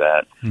 something like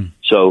that.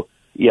 So,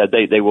 yeah,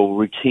 they will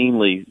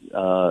routinely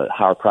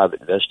hire private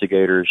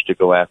investigators to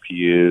go after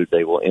you.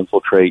 They will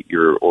infiltrate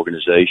your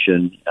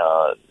organization.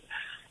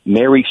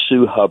 Mary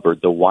Sue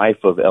Hubbard, the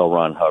wife of L.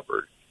 Ron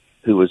Hubbard,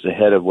 who was the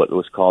head of what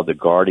was called the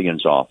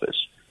Guardian's Office,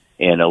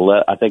 and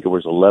I think it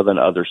was 11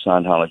 other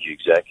Scientology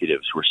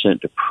executives were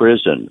sent to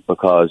prison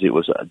because it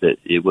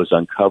was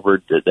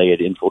uncovered that they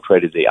had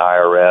infiltrated the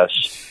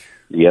IRS,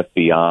 the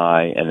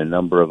FBI, and a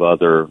number of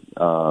other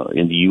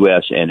in the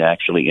U.S. and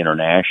actually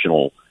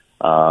international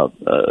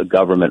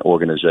government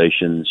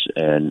organizations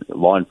and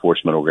law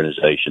enforcement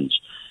organizations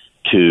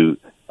to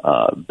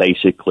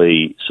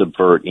basically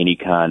subvert any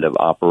kind of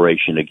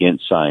operation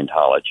against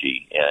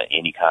Scientology,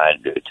 any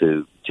kind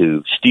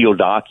to steal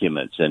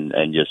documents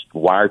and just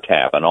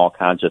wiretap and all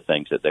kinds of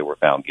things that they were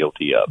found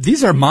guilty of.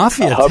 These are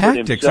mafia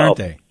tactics, aren't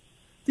they?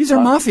 These are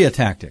mafia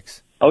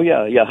tactics. Oh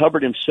yeah.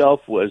 Hubbard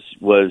himself was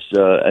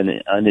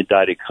an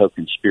unindicted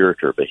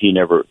co-conspirator, but he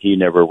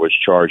never was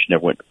charged,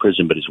 never went to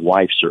prison, but his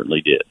wife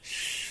certainly did,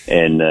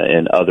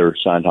 and other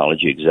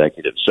Scientology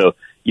executives. So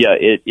yeah,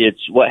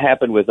 it's what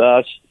happened with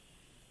us.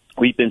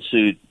 We've been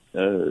sued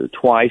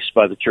twice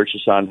by the Church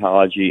of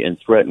Scientology and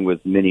threatened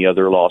with many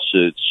other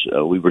lawsuits.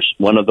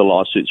 One of the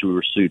lawsuits we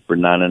were sued for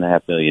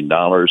 $9.5 million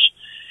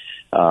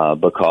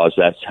because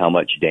that's how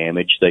much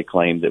damage they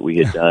claimed that we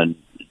had done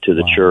to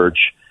the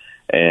church.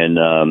 And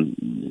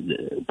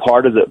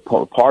part of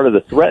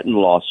the threatened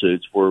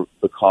lawsuits were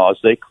because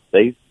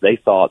they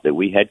thought that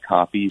we had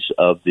copies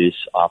of this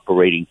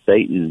Operating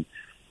Satan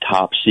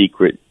top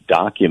secret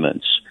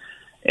documents.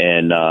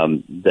 And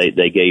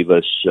they gave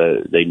us,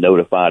 they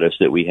notified us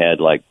that we had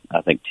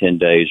I think 10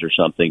 days or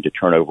something to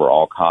turn over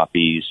all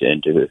copies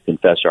and to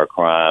confess our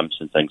crimes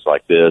and things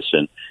like this.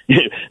 And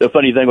the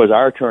funny thing was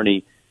our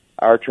attorney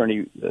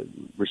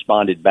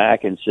responded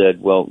back and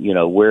said, well,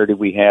 where do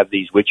we have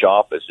these? Which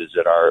office? Is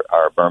it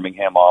our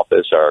Birmingham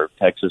office, our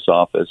Texas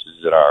office?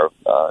 Is it our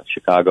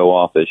Chicago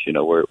office?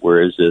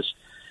 Where is this?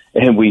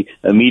 And we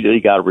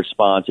immediately got a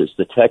response. It's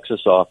the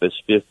Texas office,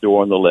 5th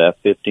door on the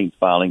left, 15th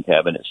filing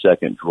cabinet,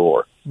 2nd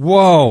drawer.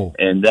 Whoa.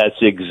 And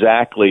that's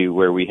exactly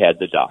where we had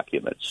the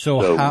documents.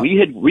 So we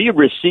had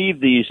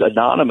received these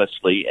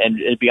anonymously, and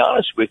to be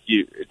honest with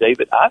you,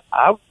 David,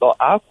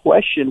 I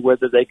questioned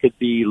whether they could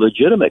be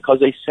legitimate because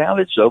they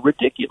sounded so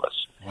ridiculous.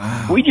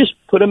 Wow. We just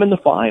put them in the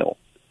file.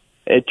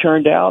 It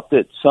turned out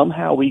that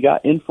somehow we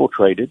got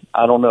infiltrated.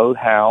 I don't know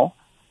how.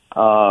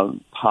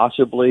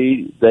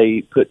 Possibly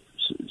they put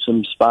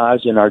some spies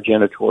in our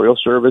janitorial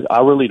service. I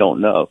really don't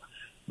know.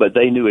 But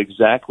they knew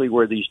exactly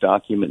where these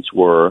documents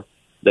were.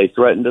 They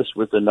threatened us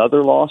with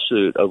another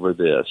lawsuit over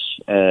this.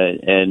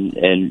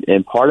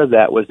 And part of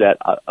that was that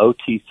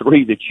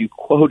OT3 that you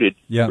quoted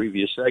in the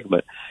previous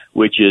segment,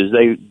 which is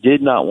they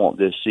did not want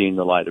this seeing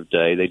the light of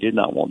day. They did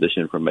not want this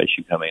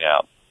information coming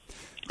out.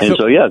 And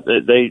so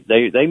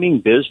they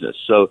mean business.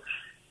 So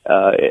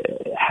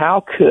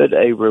how could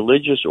a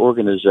religious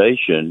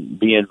organization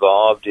be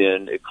involved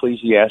in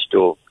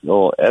ecclesiastical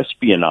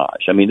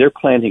espionage? I mean, they're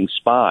planting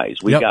spies.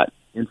 We got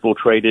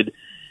infiltrated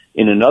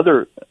in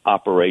another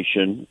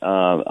operation.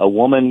 A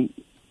woman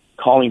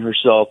calling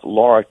herself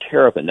Laura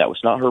Terrapin, that was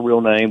not her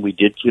real name. We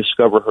did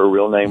discover her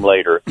real name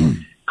later,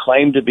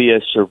 claimed to be a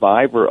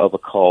survivor of a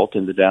cult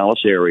in the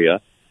Dallas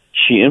area.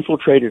 She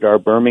infiltrated our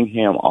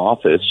Birmingham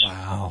office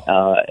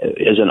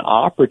as an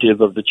operative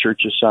of the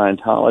Church of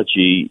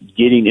Scientology,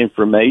 getting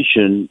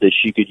information that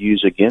she could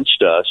use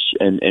against us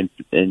and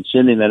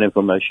sending that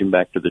information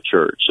back to the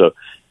church. So,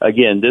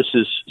 again, this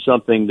is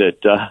something that,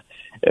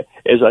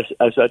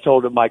 as I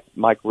told Mike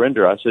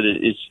Rinder, I said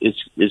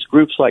it's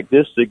groups like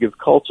this that give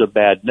cults a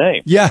bad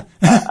name. Yeah,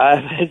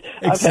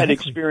 I've had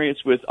experience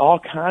with all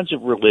kinds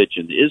of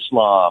religions,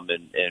 Islam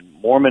and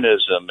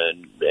Mormonism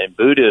and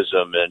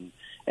Buddhism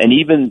and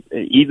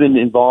even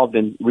involved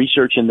in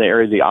research in the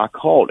area of the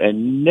occult,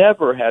 and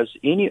never have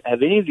any of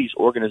these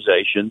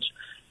organizations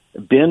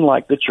been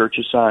like the Church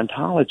of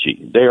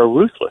Scientology. They are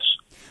ruthless.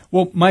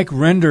 Well, Mike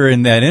Rinder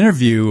in that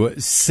interview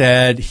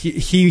said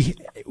he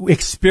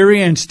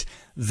experienced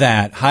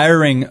that,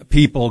 hiring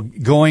people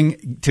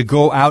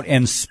go out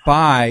and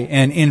spy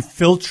and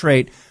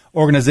infiltrate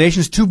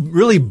organizations to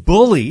really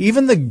bully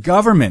even the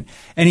government.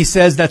 And he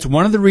says that's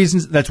one of the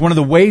reasons, that's one of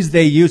the ways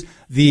they use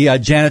the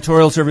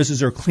janitorial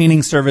services or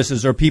cleaning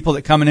services or people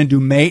that come in and do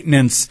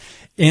maintenance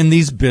in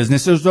these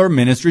businesses or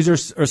ministries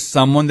or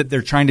someone that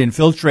they're trying to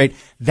infiltrate.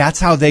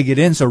 That's how they get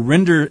in. So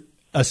Rinder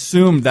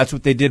assumed that's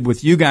what they did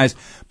with you guys.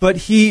 But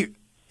he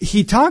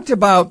talked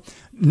about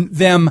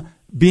them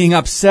being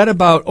upset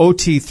about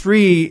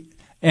OT3.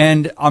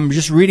 And I'm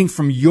just reading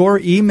from your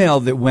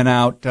email that went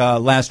out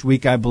last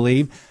week, I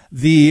believe,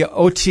 the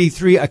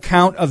OT3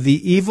 account of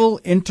the evil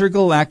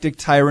intergalactic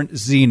tyrant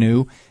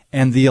Xenu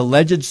and the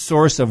alleged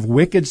source of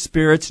wicked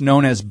spirits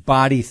known as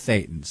body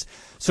thetans.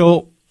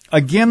 So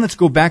again, let's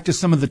go back to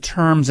some of the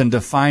terms and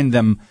define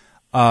them,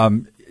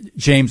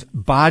 James.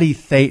 Body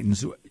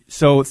thetans.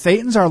 So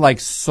thetans are like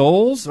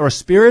souls or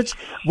spirits?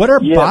 What are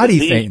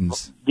body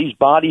thetans? These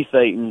body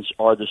thetans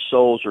are the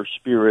souls or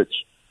spirits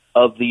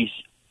of these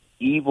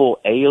evil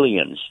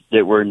aliens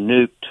that were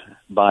nuked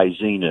by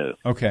Xenu.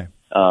 Okay.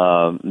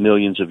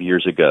 Millions of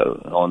years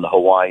ago on the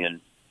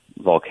Hawaiian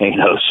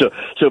volcano.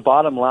 So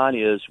bottom line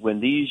is, when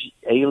these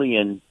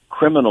alien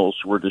criminals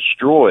were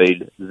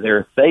destroyed,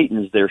 their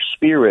thetans, their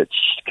spirits,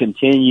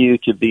 continue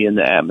to be in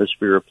the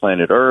atmosphere of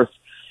planet Earth,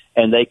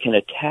 and they can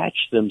attach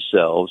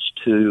themselves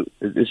to,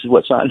 this is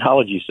what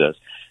Scientology says,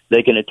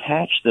 they can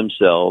attach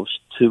themselves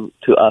to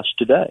us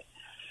today.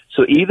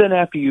 So even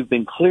after you've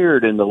been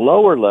cleared in the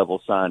lower level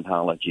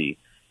Scientology,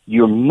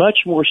 your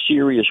much more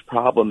serious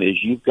problem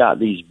is you've got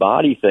these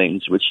body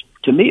things, which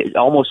to me it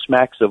almost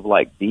smacks of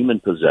like demon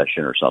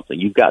possession or something.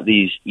 You've got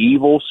these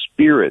evil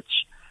spirits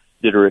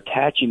that are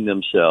attaching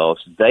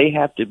themselves. They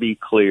have to be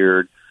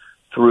cleared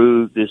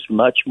through this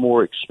much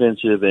more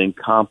expensive and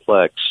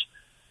complex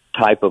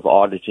type of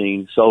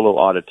auditing, solo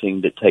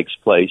auditing that takes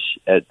place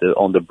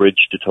on the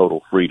Bridge to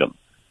Total Freedom.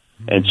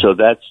 Mm-hmm. And so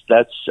that's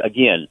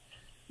again,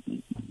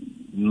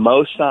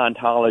 most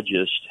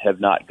Scientologists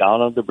have not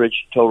gone on the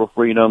Bridge to Total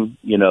Freedom.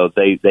 You know,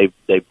 they've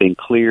been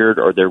cleared,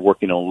 or they're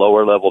working on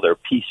lower level. They're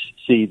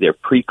PC, they're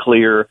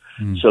pre-clear,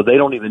 so they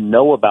don't even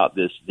know about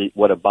this.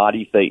 What a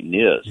body thetan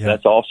is. Yeah.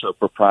 That's also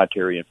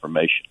proprietary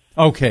information.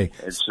 Okay.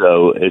 And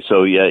so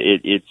yeah,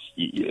 it's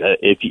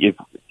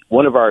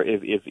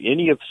if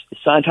any of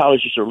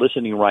Scientologists are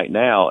listening right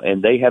now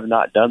and they have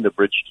not done the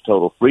Bridge to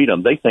Total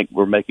Freedom, they think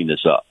we're making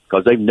this up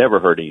because they've never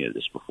heard any of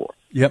this before.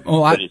 Yep.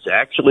 But it's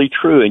actually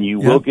true, and you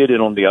will get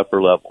it on the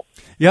upper level.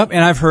 Yep,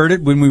 and I've heard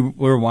it when we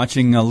were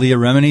watching Leah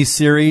Remini's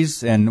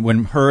series, and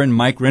when her and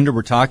Mike Rinder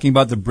were talking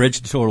about the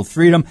Bridge to Total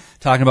Freedom,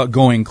 talking about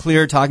going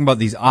clear, talking about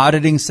these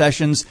auditing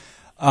sessions.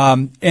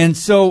 And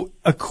so,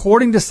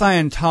 according to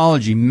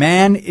Scientology,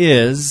 man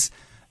is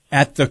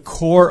at the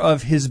core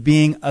of his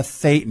being a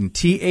thetan,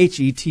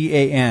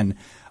 Thetan.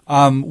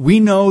 We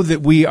know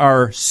that we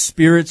are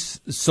spirits,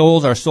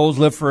 souls. Our souls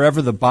live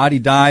forever. The body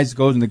dies,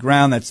 goes in the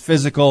ground. That's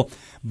physical,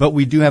 but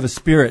we do have a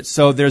spirit.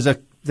 So there's a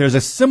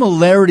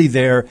similarity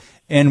there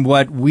in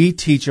what we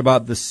teach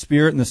about the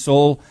spirit and the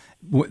soul.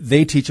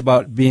 They teach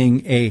about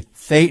being a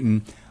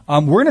thetan.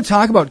 We're going to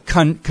talk about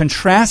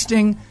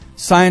contrasting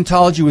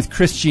Scientology with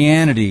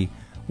Christianity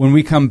when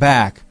we come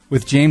back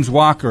with James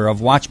Walker of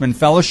Watchman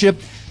Fellowship.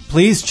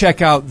 Please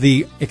check out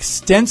the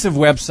extensive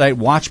website,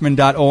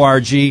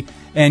 watchman.org,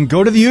 and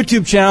go to the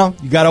YouTube channel.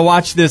 You got to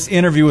watch this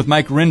interview with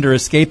Mike Rinder,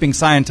 Escaping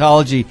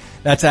Scientology.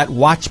 That's at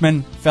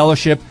Watchman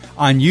Fellowship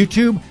on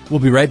YouTube. We'll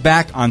be right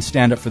back on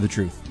Stand Up for the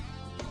Truth.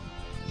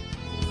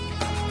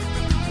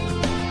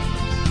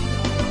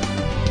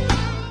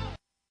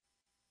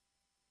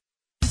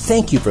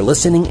 Thank you for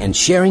listening and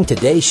sharing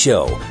today's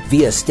show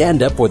via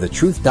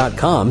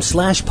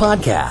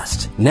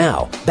standupforthetruth.com/podcast.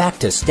 Now, back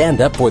to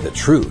Stand Up for the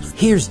Truth.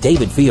 Here's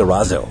David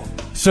Fiorazo.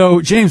 So,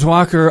 James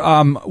Walker,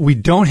 we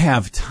don't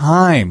have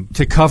time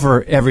to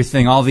cover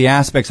everything, all the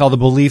aspects, all the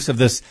beliefs of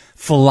this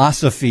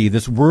philosophy,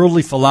 this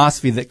worldly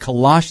philosophy that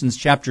Colossians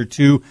chapter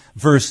 2,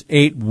 verse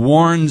 8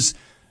 warns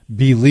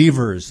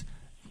believers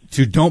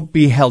to don't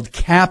be held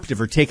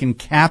captive or taken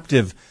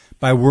captive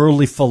by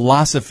worldly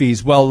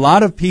philosophies. Well, a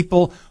lot of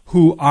people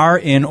who are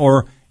in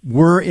or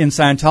were in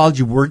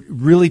Scientology were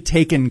really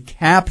taken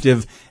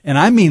captive. And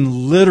I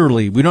mean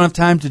literally. We don't have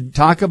time to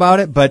talk about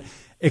it, but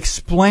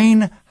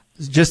explain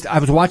I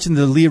was watching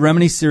the Leah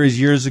Remini series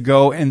years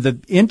ago, and the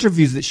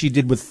interviews that she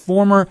did with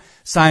former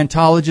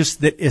Scientologists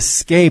that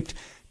escaped,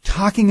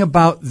 talking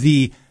about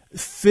the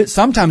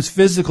sometimes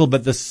physical,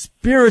 but the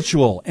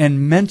spiritual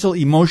and mental,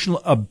 emotional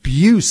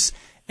abuse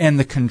and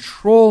the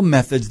control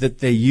methods that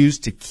they use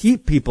to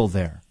keep people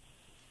there.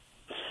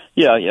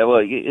 Yeah. Well,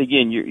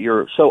 again,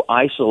 you're so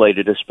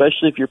isolated,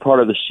 especially if you're part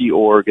of the Sea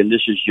Org, and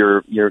this is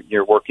you're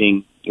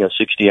working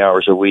 60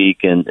 hours a week,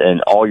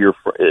 and all your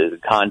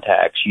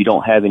contacts. You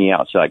don't have any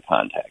outside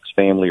contacts,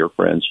 family or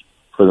friends,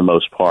 for the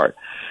most part.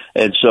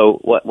 And so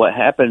what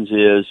happens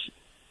is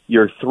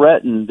you're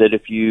threatened that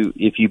if you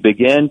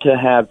begin to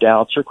have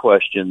doubts or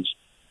questions,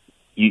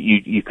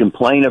 you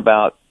complain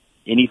about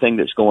anything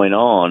that's going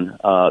on,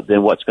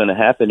 then what's going to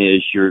happen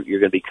is you're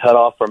going to be cut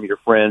off from your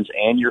friends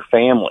and your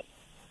family.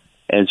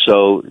 And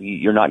so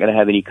you're not going to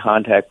have any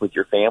contact with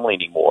your family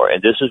anymore.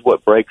 And this is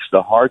what breaks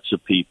the hearts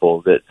of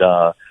people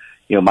that,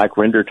 Mike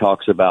Render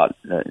talks about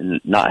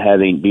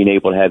being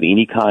able to have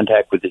any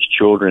contact with his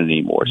children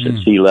anymore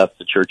since he left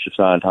the Church of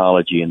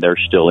Scientology, and they're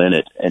still in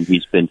it, and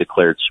he's been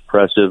declared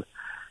suppressive.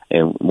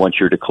 And once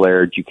you're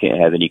declared, you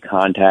can't have any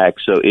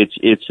contact. So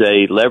it's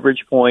a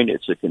leverage point.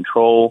 It's a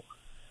control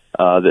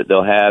that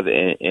they'll have,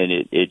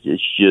 and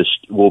it's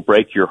just will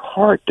break your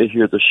heart to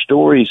hear the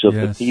stories of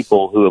the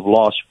people who have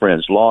lost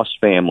friends, lost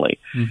family,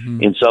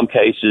 in some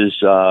cases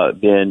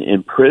been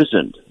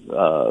imprisoned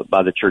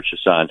by the Church of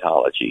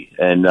Scientology.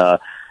 And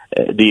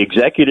the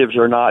executives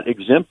are not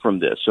exempt from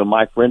this. So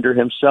Mike Render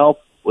himself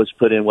was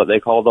put in what they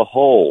call the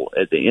hole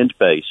at the End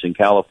Base in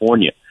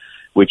California,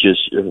 which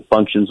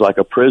functions like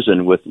a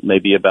prison with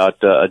maybe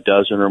about a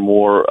dozen or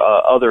more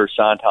other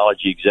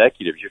Scientology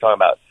executives. You're talking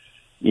about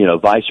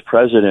vice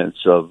presidents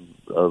of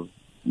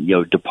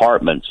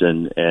departments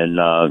and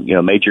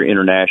major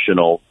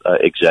international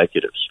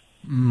executives.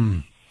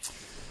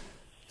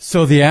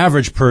 So the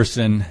average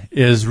person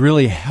is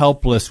really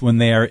helpless when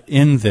they are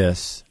in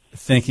this,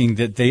 thinking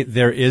that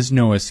there is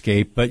no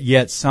escape, but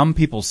yet some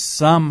people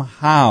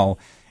somehow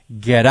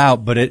get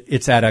out, but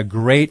it's at a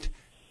great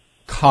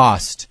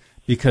cost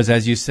because,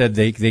 as you said,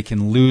 they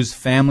can lose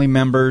family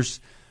members.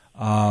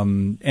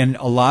 And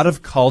a lot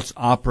of cults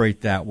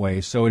operate that way.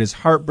 So it is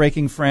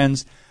heartbreaking,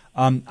 friends.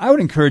 I would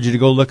encourage you to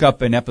go look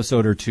up an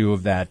episode or two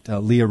of that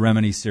Leah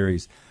Remini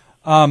series.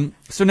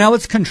 So now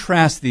let's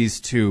contrast these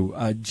two,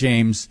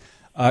 James.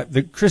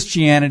 The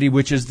Christianity,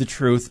 which is the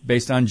truth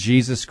based on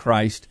Jesus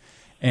Christ,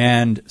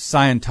 and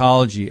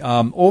Scientology.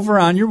 Over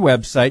on your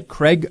website,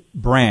 Craig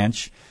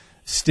Branch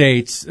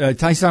states, he's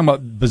talking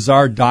about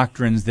bizarre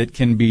doctrines that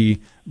can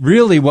be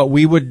really what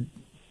we would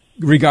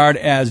regard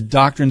as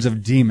doctrines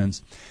of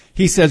demons.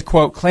 He says,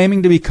 quote,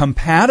 claiming to be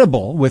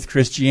compatible with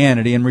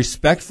Christianity and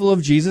respectful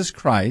of Jesus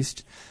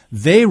Christ,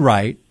 they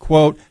write,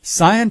 quote,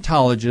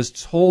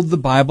 Scientologists hold the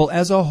Bible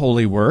as a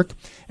holy work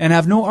and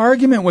have no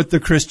argument with the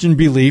Christian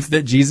belief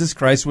that Jesus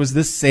Christ was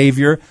the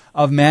Savior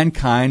of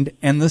mankind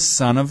and the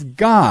Son of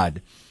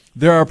God.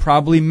 There are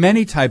probably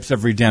many types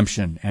of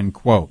redemption, end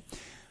quote.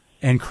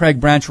 And Craig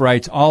Branch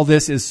writes, all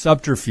this is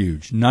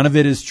subterfuge. None of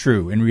it is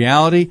true. In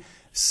reality,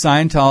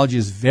 Scientology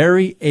is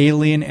very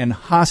alien and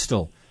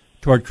hostile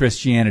toward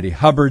Christianity.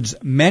 Hubbard's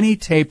many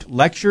taped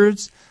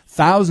lectures,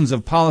 thousands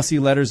of policy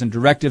letters and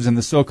directives, and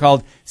the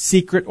so-called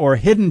secret or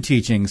hidden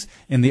teachings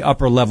in the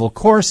upper-level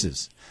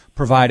courses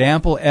provide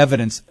ample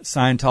evidence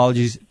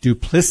Scientology's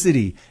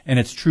duplicity and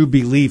its true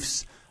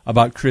beliefs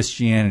about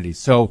Christianity.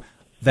 So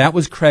that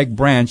was Craig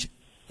Branch,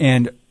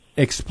 and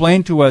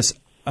explain to us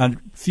a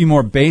few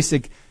more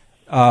basic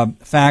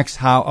facts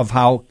of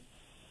how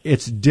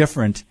it's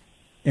different,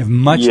 if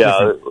much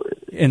different.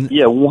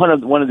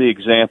 One of the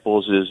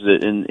examples is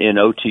that in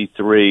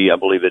OT3, I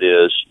believe it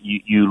is,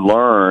 you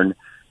learn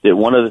that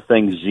one of the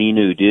things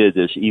Xenu did,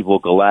 this evil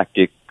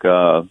galactic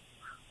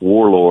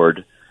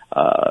warlord,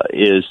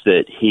 is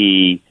that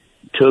he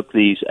took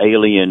these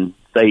alien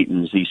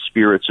thetans, these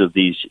spirits of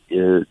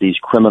these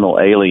criminal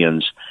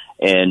aliens,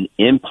 and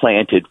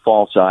implanted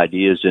false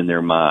ideas in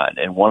their mind.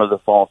 And one of the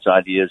false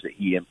ideas that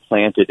he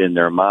implanted in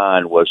their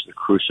mind was the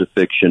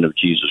crucifixion of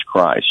Jesus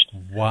Christ.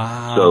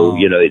 Wow. So,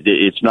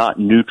 it's not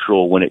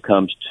neutral when it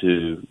comes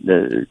to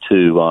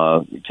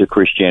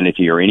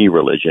Christianity or any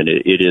religion.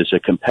 It is a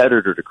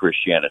competitor to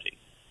Christianity.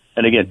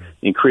 And again,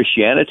 in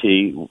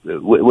Christianity,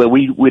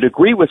 we'd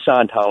agree with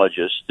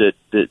Scientologists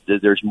that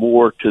there's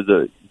more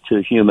to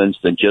humans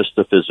than just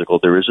the physical.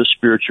 There is a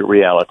spiritual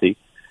reality.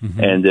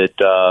 And that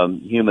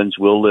humans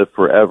will live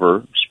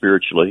forever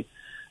spiritually.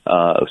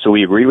 So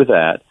we agree with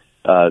that.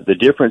 The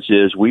difference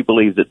is we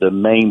believe that the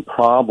main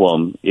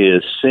problem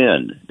is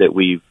sin, that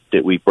we've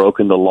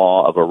broken the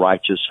law of a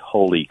righteous,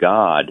 holy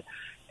God,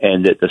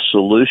 and that the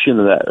solution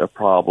to that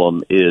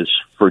problem is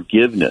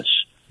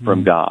forgiveness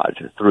from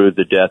God through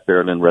the death,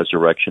 burial, and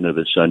resurrection of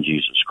His Son,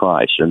 Jesus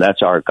Christ. And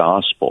that's our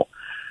gospel.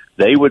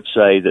 They would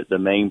say that the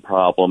main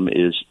problem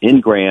is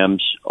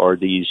engrams, or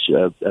these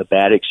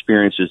bad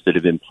experiences that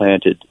have been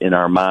planted in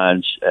our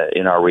minds,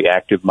 in our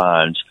reactive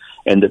minds,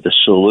 and that the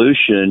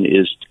solution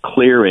is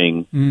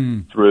clearing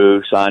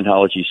through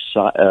Scientology's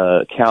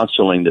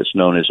counseling that's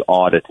known as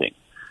auditing.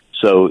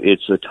 So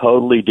it's a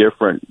totally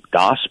different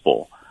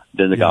gospel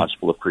than the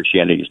gospel of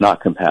Christianity. It's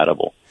not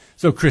compatible.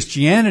 So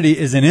Christianity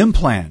is an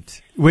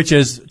implant, which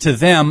is to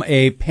them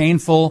a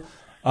painful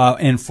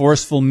and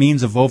forceful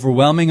means of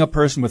overwhelming a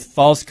person with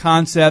false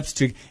concepts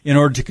in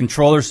order to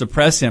control or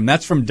suppress him.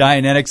 That's from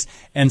Dianetics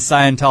and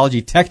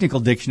Scientology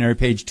Technical Dictionary,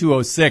 page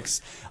 206.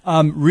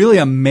 Really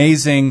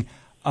amazing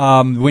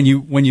when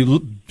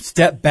you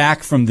step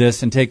back from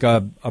this and take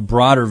a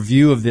broader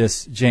view of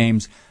this,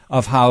 James,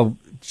 of how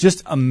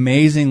just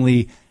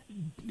amazingly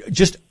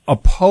just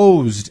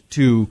opposed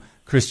to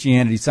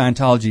Christianity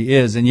Scientology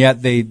is, and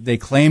yet they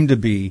claim to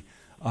be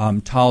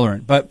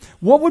tolerant. But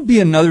what would be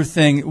another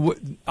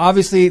thing?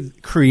 Obviously,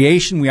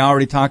 creation, we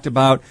already talked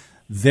about.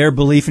 Their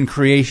belief in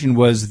creation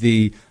was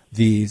the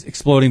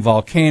exploding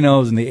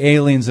volcanoes and the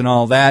aliens and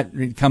all that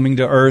coming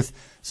to Earth.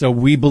 So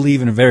we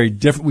believe in a very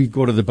different, we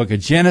go to the book of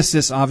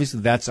Genesis, obviously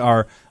that's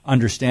our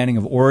understanding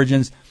of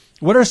origins.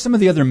 What are some of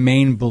the other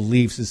main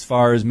beliefs as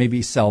far as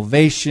maybe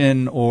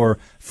salvation or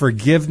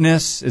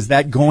forgiveness? Is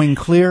that going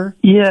clear?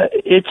 Yeah,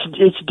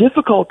 it's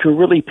difficult to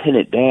really pin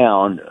it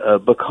down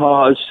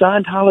because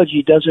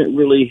Scientology doesn't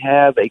really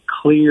have a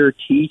clear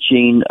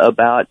teaching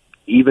about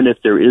even if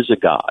there is a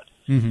God.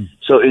 Mm-hmm.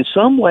 So in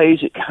some ways,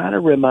 it kind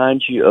of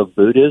reminds you of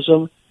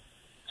Buddhism.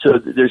 So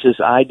there's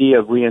this idea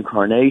of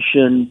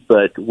reincarnation,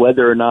 but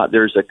whether or not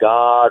there's a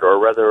God or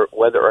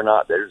whether or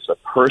not there's a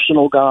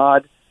personal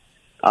God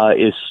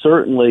is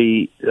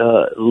certainly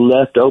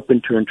left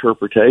open to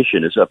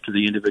interpretation. It's up to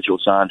the individual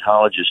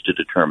Scientologist to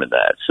determine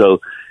that. So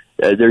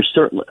there's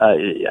certainly,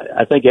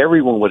 I think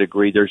everyone would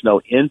agree, there's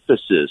no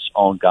emphasis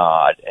on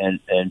God, and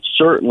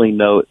certainly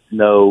no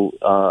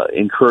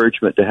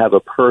encouragement to have a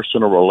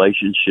personal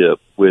relationship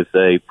with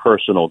a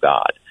personal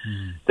God.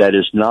 Mm. That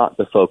is not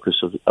the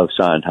focus of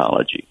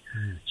Scientology.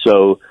 Mm.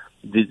 So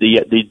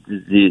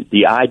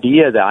the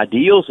idea, the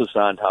ideals of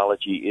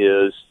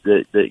Scientology is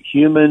that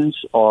humans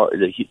are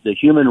the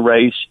human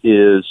race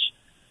is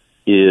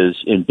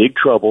in big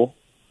trouble,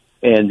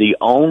 and the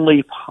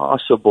only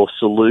possible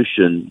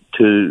solution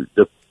to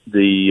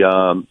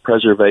the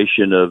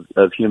preservation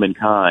of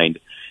humankind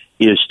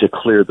is to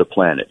clear the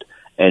planet.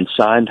 And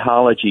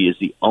Scientology is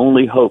the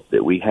only hope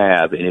that we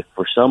have. And if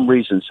for some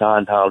reason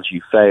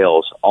Scientology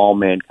fails, all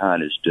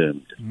mankind is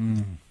doomed.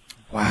 Mm.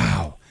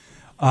 Wow.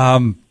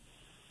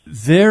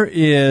 There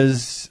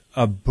is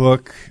a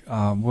book,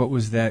 what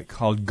was that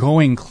called?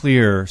 Going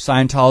Clear,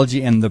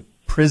 Scientology and the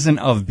Prison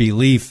of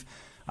Belief.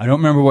 I don't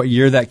remember what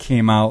year that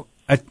came out.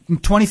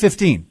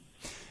 2015.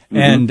 Mm-hmm.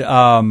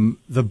 And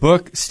the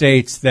book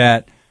states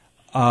that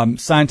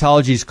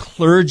Scientology's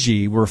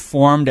clergy were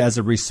formed as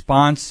a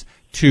response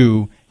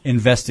to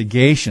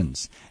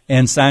investigations.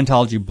 And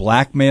Scientology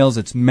blackmails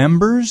its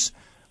members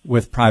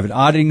with private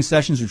auditing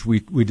sessions, which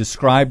we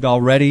described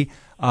already.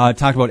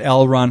 Talked about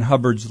L. Ron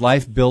Hubbard's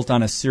life built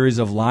on a series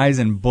of lies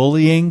and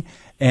bullying.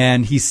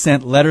 And he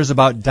sent letters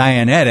about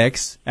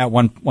Dianetics at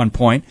one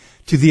point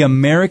to the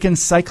American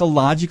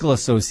Psychological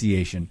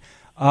Association.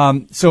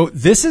 So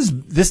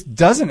this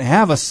doesn't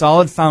have a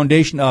solid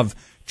foundation of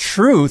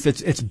truth.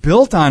 It's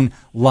built on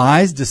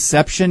lies,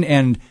 deception,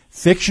 and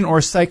fiction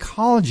or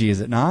psychology,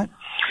 is it not?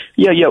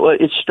 Yeah. Well,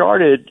 it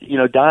started,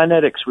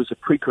 Dianetics was a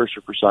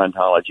precursor for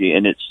Scientology,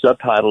 and its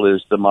subtitle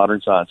is The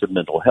Modern Science of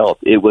Mental Health.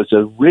 It was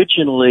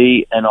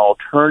originally an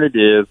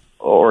alternative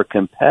or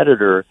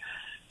competitor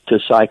to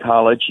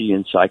psychology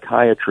and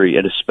psychiatry,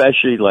 and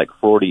especially like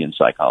Freudian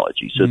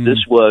psychology. So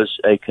this was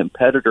a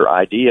competitor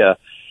idea.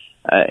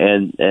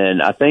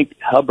 And I think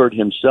Hubbard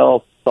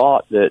himself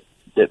thought that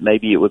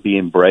maybe it would be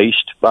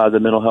embraced by the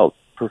mental health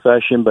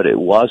profession, but it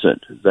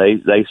wasn't.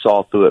 They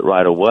saw through it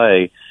right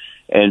away.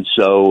 And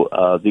so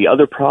the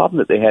other problem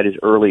that they had is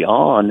early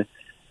on,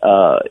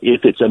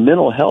 if it's a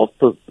mental health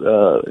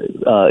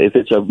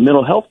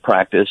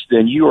practice,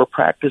 then you are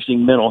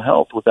practicing mental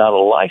health without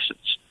a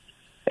license.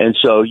 And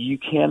so you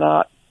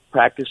cannot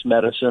practice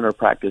medicine or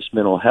practice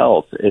mental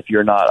health if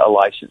you're not a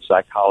licensed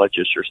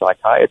psychologist or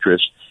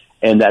psychiatrist.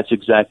 And that's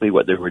exactly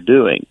what they were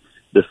doing.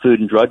 The Food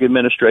and Drug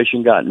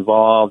Administration got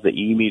involved. The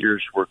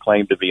e-meters were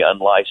claimed to be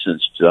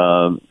unlicensed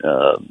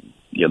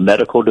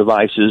medical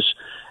devices.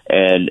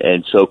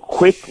 And so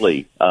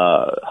quickly,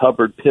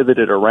 Hubbard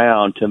pivoted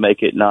around to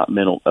make it not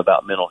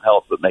about mental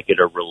health, but make it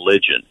a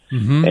religion.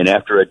 Mm-hmm. And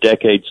after a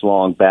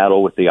decades-long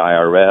battle with the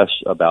IRS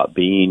about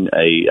being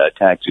a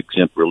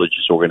tax-exempt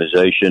religious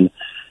organization,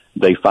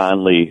 they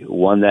finally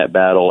won that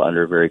battle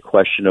under very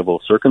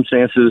questionable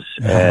circumstances.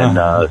 And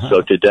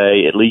so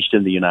today, at least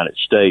in the United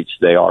States,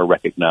 they are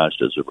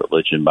recognized as a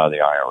religion by the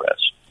IRS.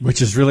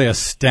 Which is really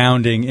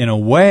astounding in a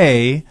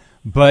way,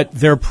 but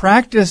their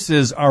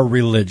practices are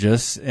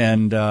religious.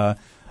 And I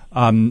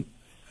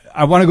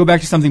want to go back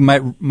to something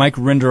Mike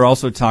Rinder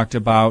also talked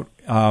about,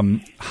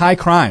 high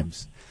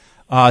crimes.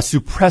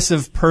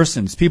 Suppressive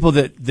persons, people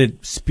that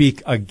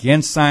speak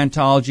against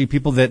Scientology,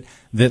 people that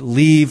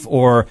leave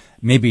or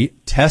maybe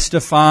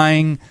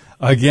testifying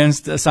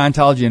against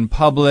Scientology in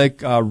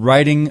public,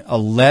 writing a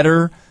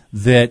letter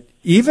that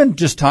even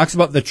just talks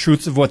about the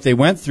truths of what they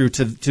went through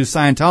to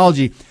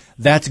Scientology,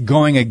 that's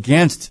going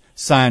against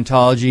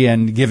Scientology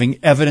and giving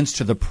evidence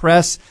to the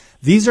press.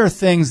 These are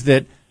things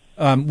that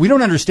we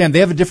don't understand. They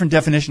have a different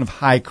definition of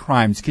high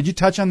crimes. Could you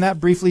touch on that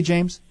briefly,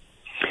 James?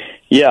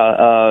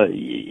 Yeah,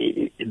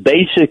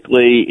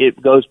 basically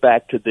it goes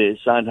back to the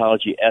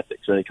Scientology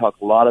ethics, and they talk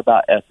a lot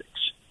about ethics.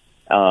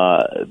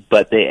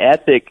 But the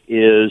ethic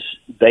is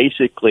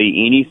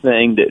basically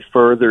anything that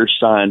furthers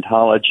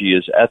Scientology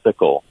is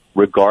ethical,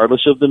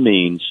 regardless of the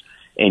means,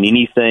 and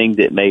anything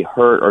that may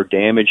hurt or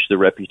damage the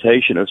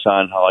reputation of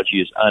Scientology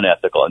is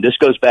unethical. And this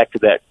goes back to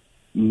that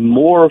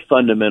more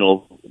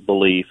fundamental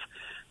belief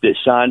that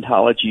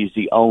Scientology is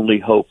the only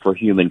hope for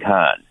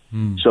humankind.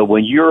 So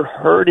when you're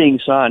hurting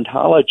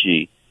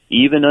Scientology,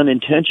 even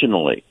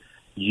unintentionally,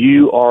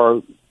 you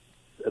are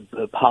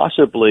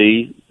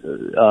possibly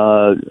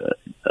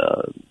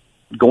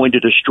going to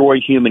destroy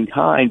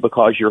humankind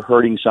because you're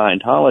hurting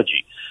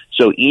Scientology.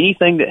 So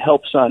anything that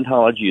helps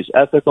Scientology is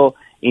ethical.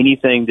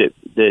 Anything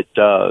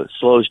that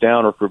slows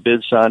down or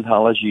forbids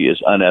Scientology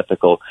is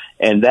unethical.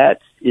 And that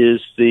is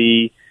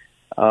the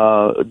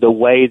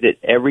way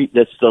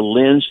that's the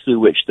lens through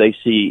which they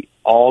see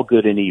all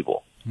good and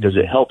evil. Does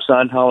it help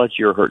Scientology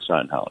or hurt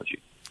Scientology?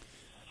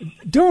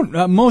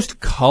 Don't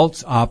most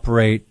cults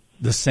operate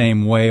the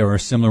same way or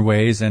similar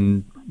ways?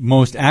 And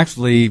most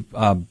actually,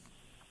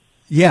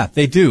 yeah,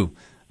 they do.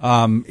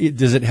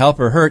 Does it help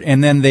or hurt?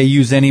 And then they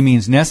use any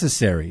means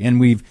necessary.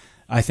 And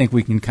I think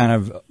we can kind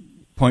of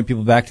point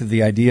people back to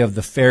the idea of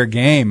the fair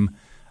game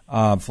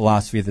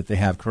philosophy that they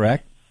have,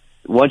 correct?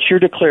 Once you're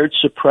declared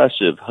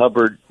suppressive,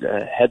 Hubbard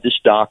had this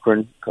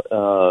doctrine,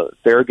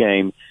 fair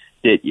game,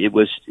 that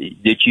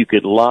you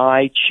could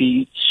lie,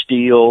 cheat,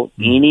 steal,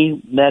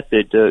 any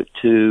method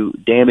to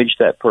damage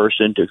that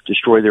person, to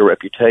destroy their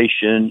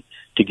reputation,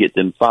 to get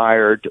them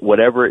fired,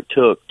 whatever it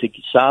took to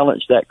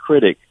silence that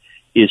critic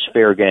is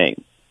fair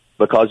game.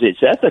 Because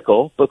it's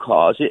ethical,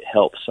 because it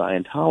helps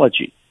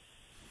Scientology.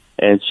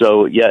 And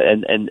so, yeah,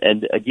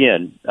 and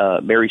again,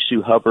 Mary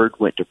Sue Hubbard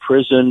went to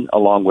prison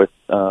along with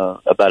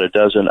about a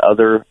dozen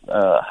other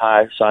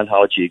high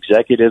Scientology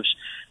executives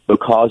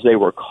because they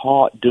were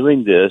caught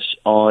doing this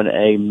on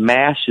a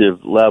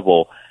massive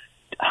level,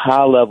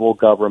 high-level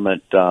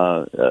government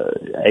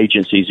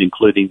agencies,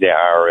 including the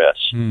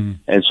IRS.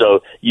 And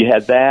so you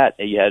had that,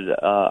 and you had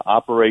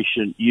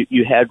Operation,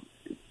 you had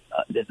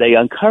they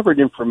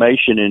uncovered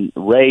information in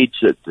raids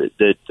that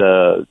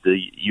the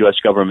U.S.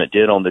 government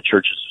did on the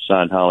Churches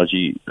of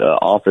Scientology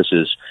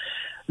offices,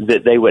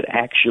 that they would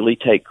actually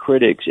take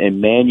critics and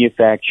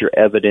manufacture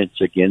evidence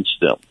against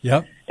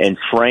them and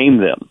frame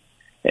them.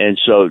 And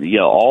so,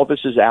 all this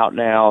is out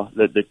now.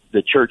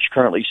 The church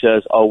currently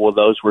says, oh, well,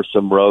 those were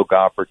some rogue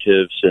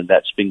operatives, and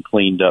that's been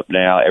cleaned up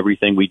now.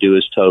 Everything we do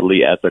is totally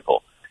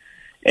ethical.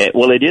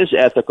 Well, it is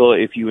ethical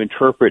if you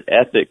interpret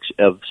ethics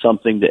of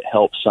something that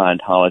helps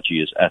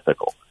Scientology as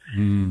ethical.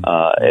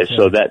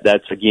 So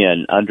that's,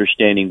 again,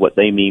 understanding what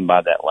they mean by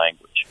that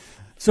language.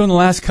 So in the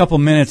last couple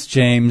minutes,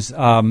 James,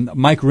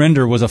 Mike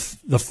Rinder was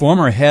the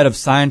former head of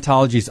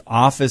Scientology's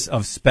Office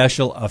of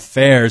Special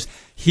Affairs.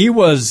 He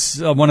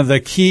was one of the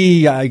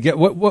key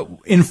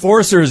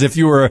enforcers, if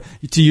you were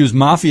to use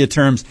mafia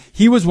terms.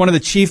 He was one of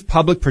the chief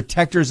public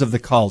protectors of the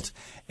cult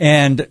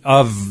and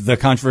of the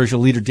controversial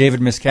leader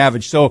David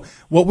Miscavige. So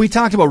what we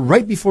talked about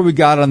right before we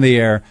got on the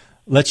air,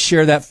 let's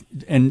share that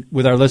and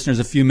with our listeners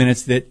a few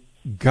minutes, that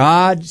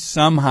God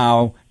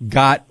somehow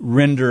got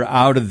Rinder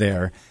out of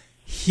there.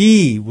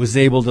 He was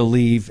able to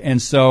leave,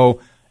 and so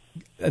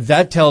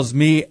that tells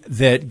me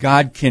that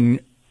God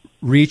can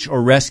reach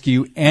or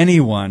rescue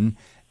anyone,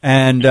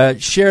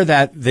 and share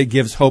that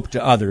gives hope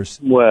to others.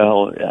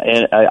 Well,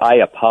 and I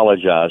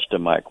apologize to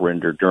Mike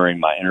Rinder during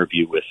my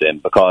interview with him,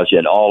 because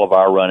in all of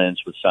our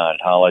run-ins with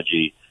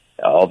Scientology,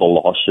 all the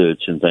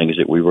lawsuits and things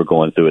that we were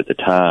going through at the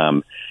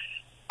time,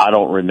 I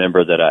don't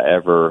remember that I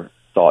ever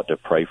thought to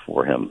pray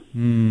for him.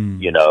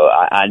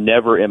 I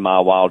never in my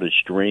wildest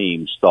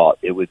dreams thought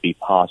it would be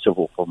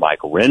possible for Mike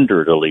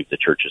Rinder to leave the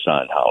Church of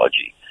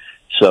Scientology.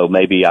 So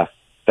maybe I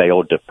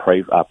failed to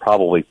pray. I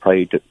probably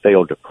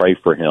failed to pray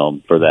for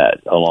him for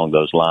that along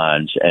those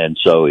lines. And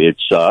so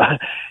it's,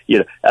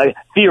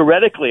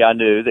 theoretically I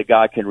knew that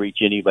God can reach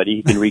anybody.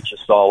 He can reach a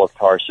Saul of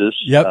Tarsus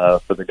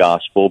for the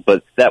gospel,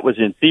 but that was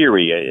in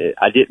theory.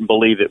 I didn't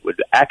believe it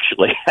would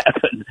actually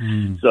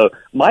happen. So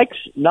Mike's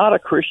not a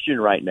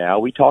Christian right now.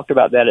 We talked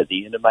about that at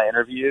the end of my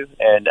interview,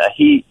 and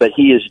he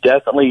is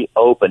definitely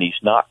open. He's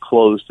not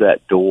closed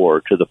that door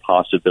to the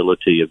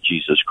possibility of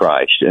Jesus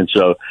Christ. And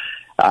so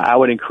I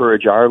would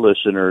encourage our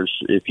listeners,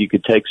 if you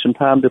could take some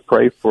time to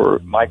pray for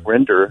Mike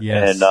Rinder.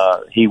 Yes. And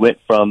he went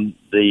from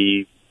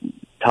the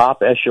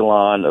top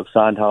echelon of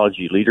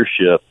Scientology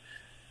leadership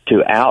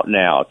to out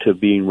now, to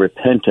being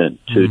repentant,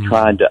 to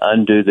trying to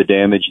undo the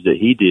damage that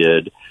he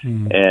did.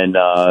 And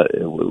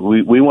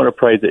we want to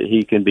pray that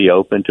he can be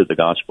open to the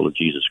gospel of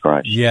Jesus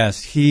Christ.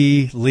 Yes,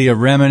 he, Leah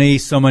Remini,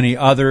 so many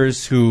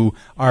others who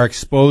are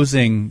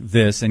exposing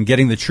this and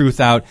getting the truth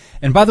out.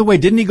 And by the way,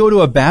 didn't he go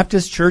to a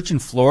Baptist church in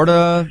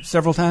Florida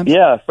several times?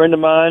 Yeah, a friend of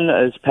mine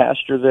is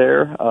pastor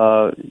there.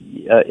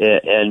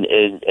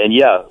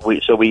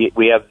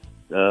 We have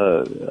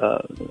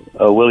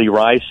Willie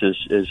Rice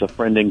is a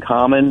friend in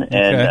common,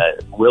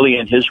 and Willie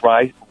and his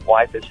wife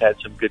has had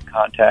some good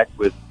contact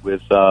with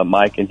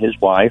Mike and his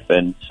wife,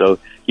 and so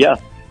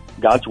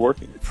God's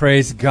working.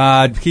 Praise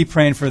God. Keep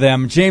praying for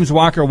them. James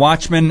Walker,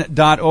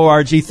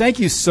 Watchman.org. Thank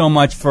you so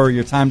much for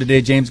your time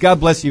today, James.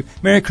 God bless you.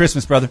 Merry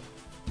Christmas, brother.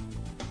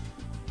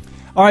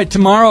 All right,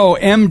 tomorrow,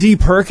 M.D.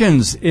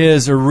 Perkins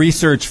is a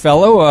research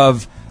fellow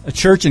of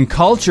Church and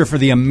Culture for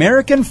the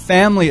American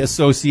Family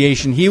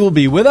Association. He will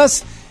be with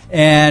us.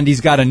 And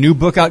he's got a new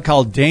book out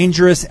called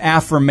Dangerous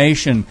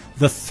Affirmation,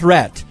 The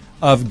Threat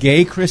of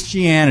Gay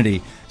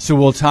Christianity. So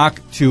we'll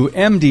talk to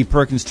M.D.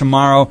 Perkins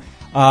tomorrow.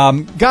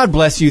 God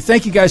bless you.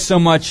 Thank you guys so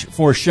much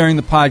for sharing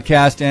the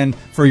podcast and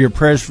for your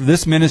prayers for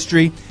this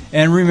ministry.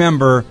 And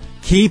remember,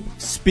 Keep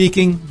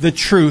speaking the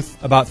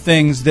truth about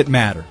things that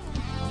matter.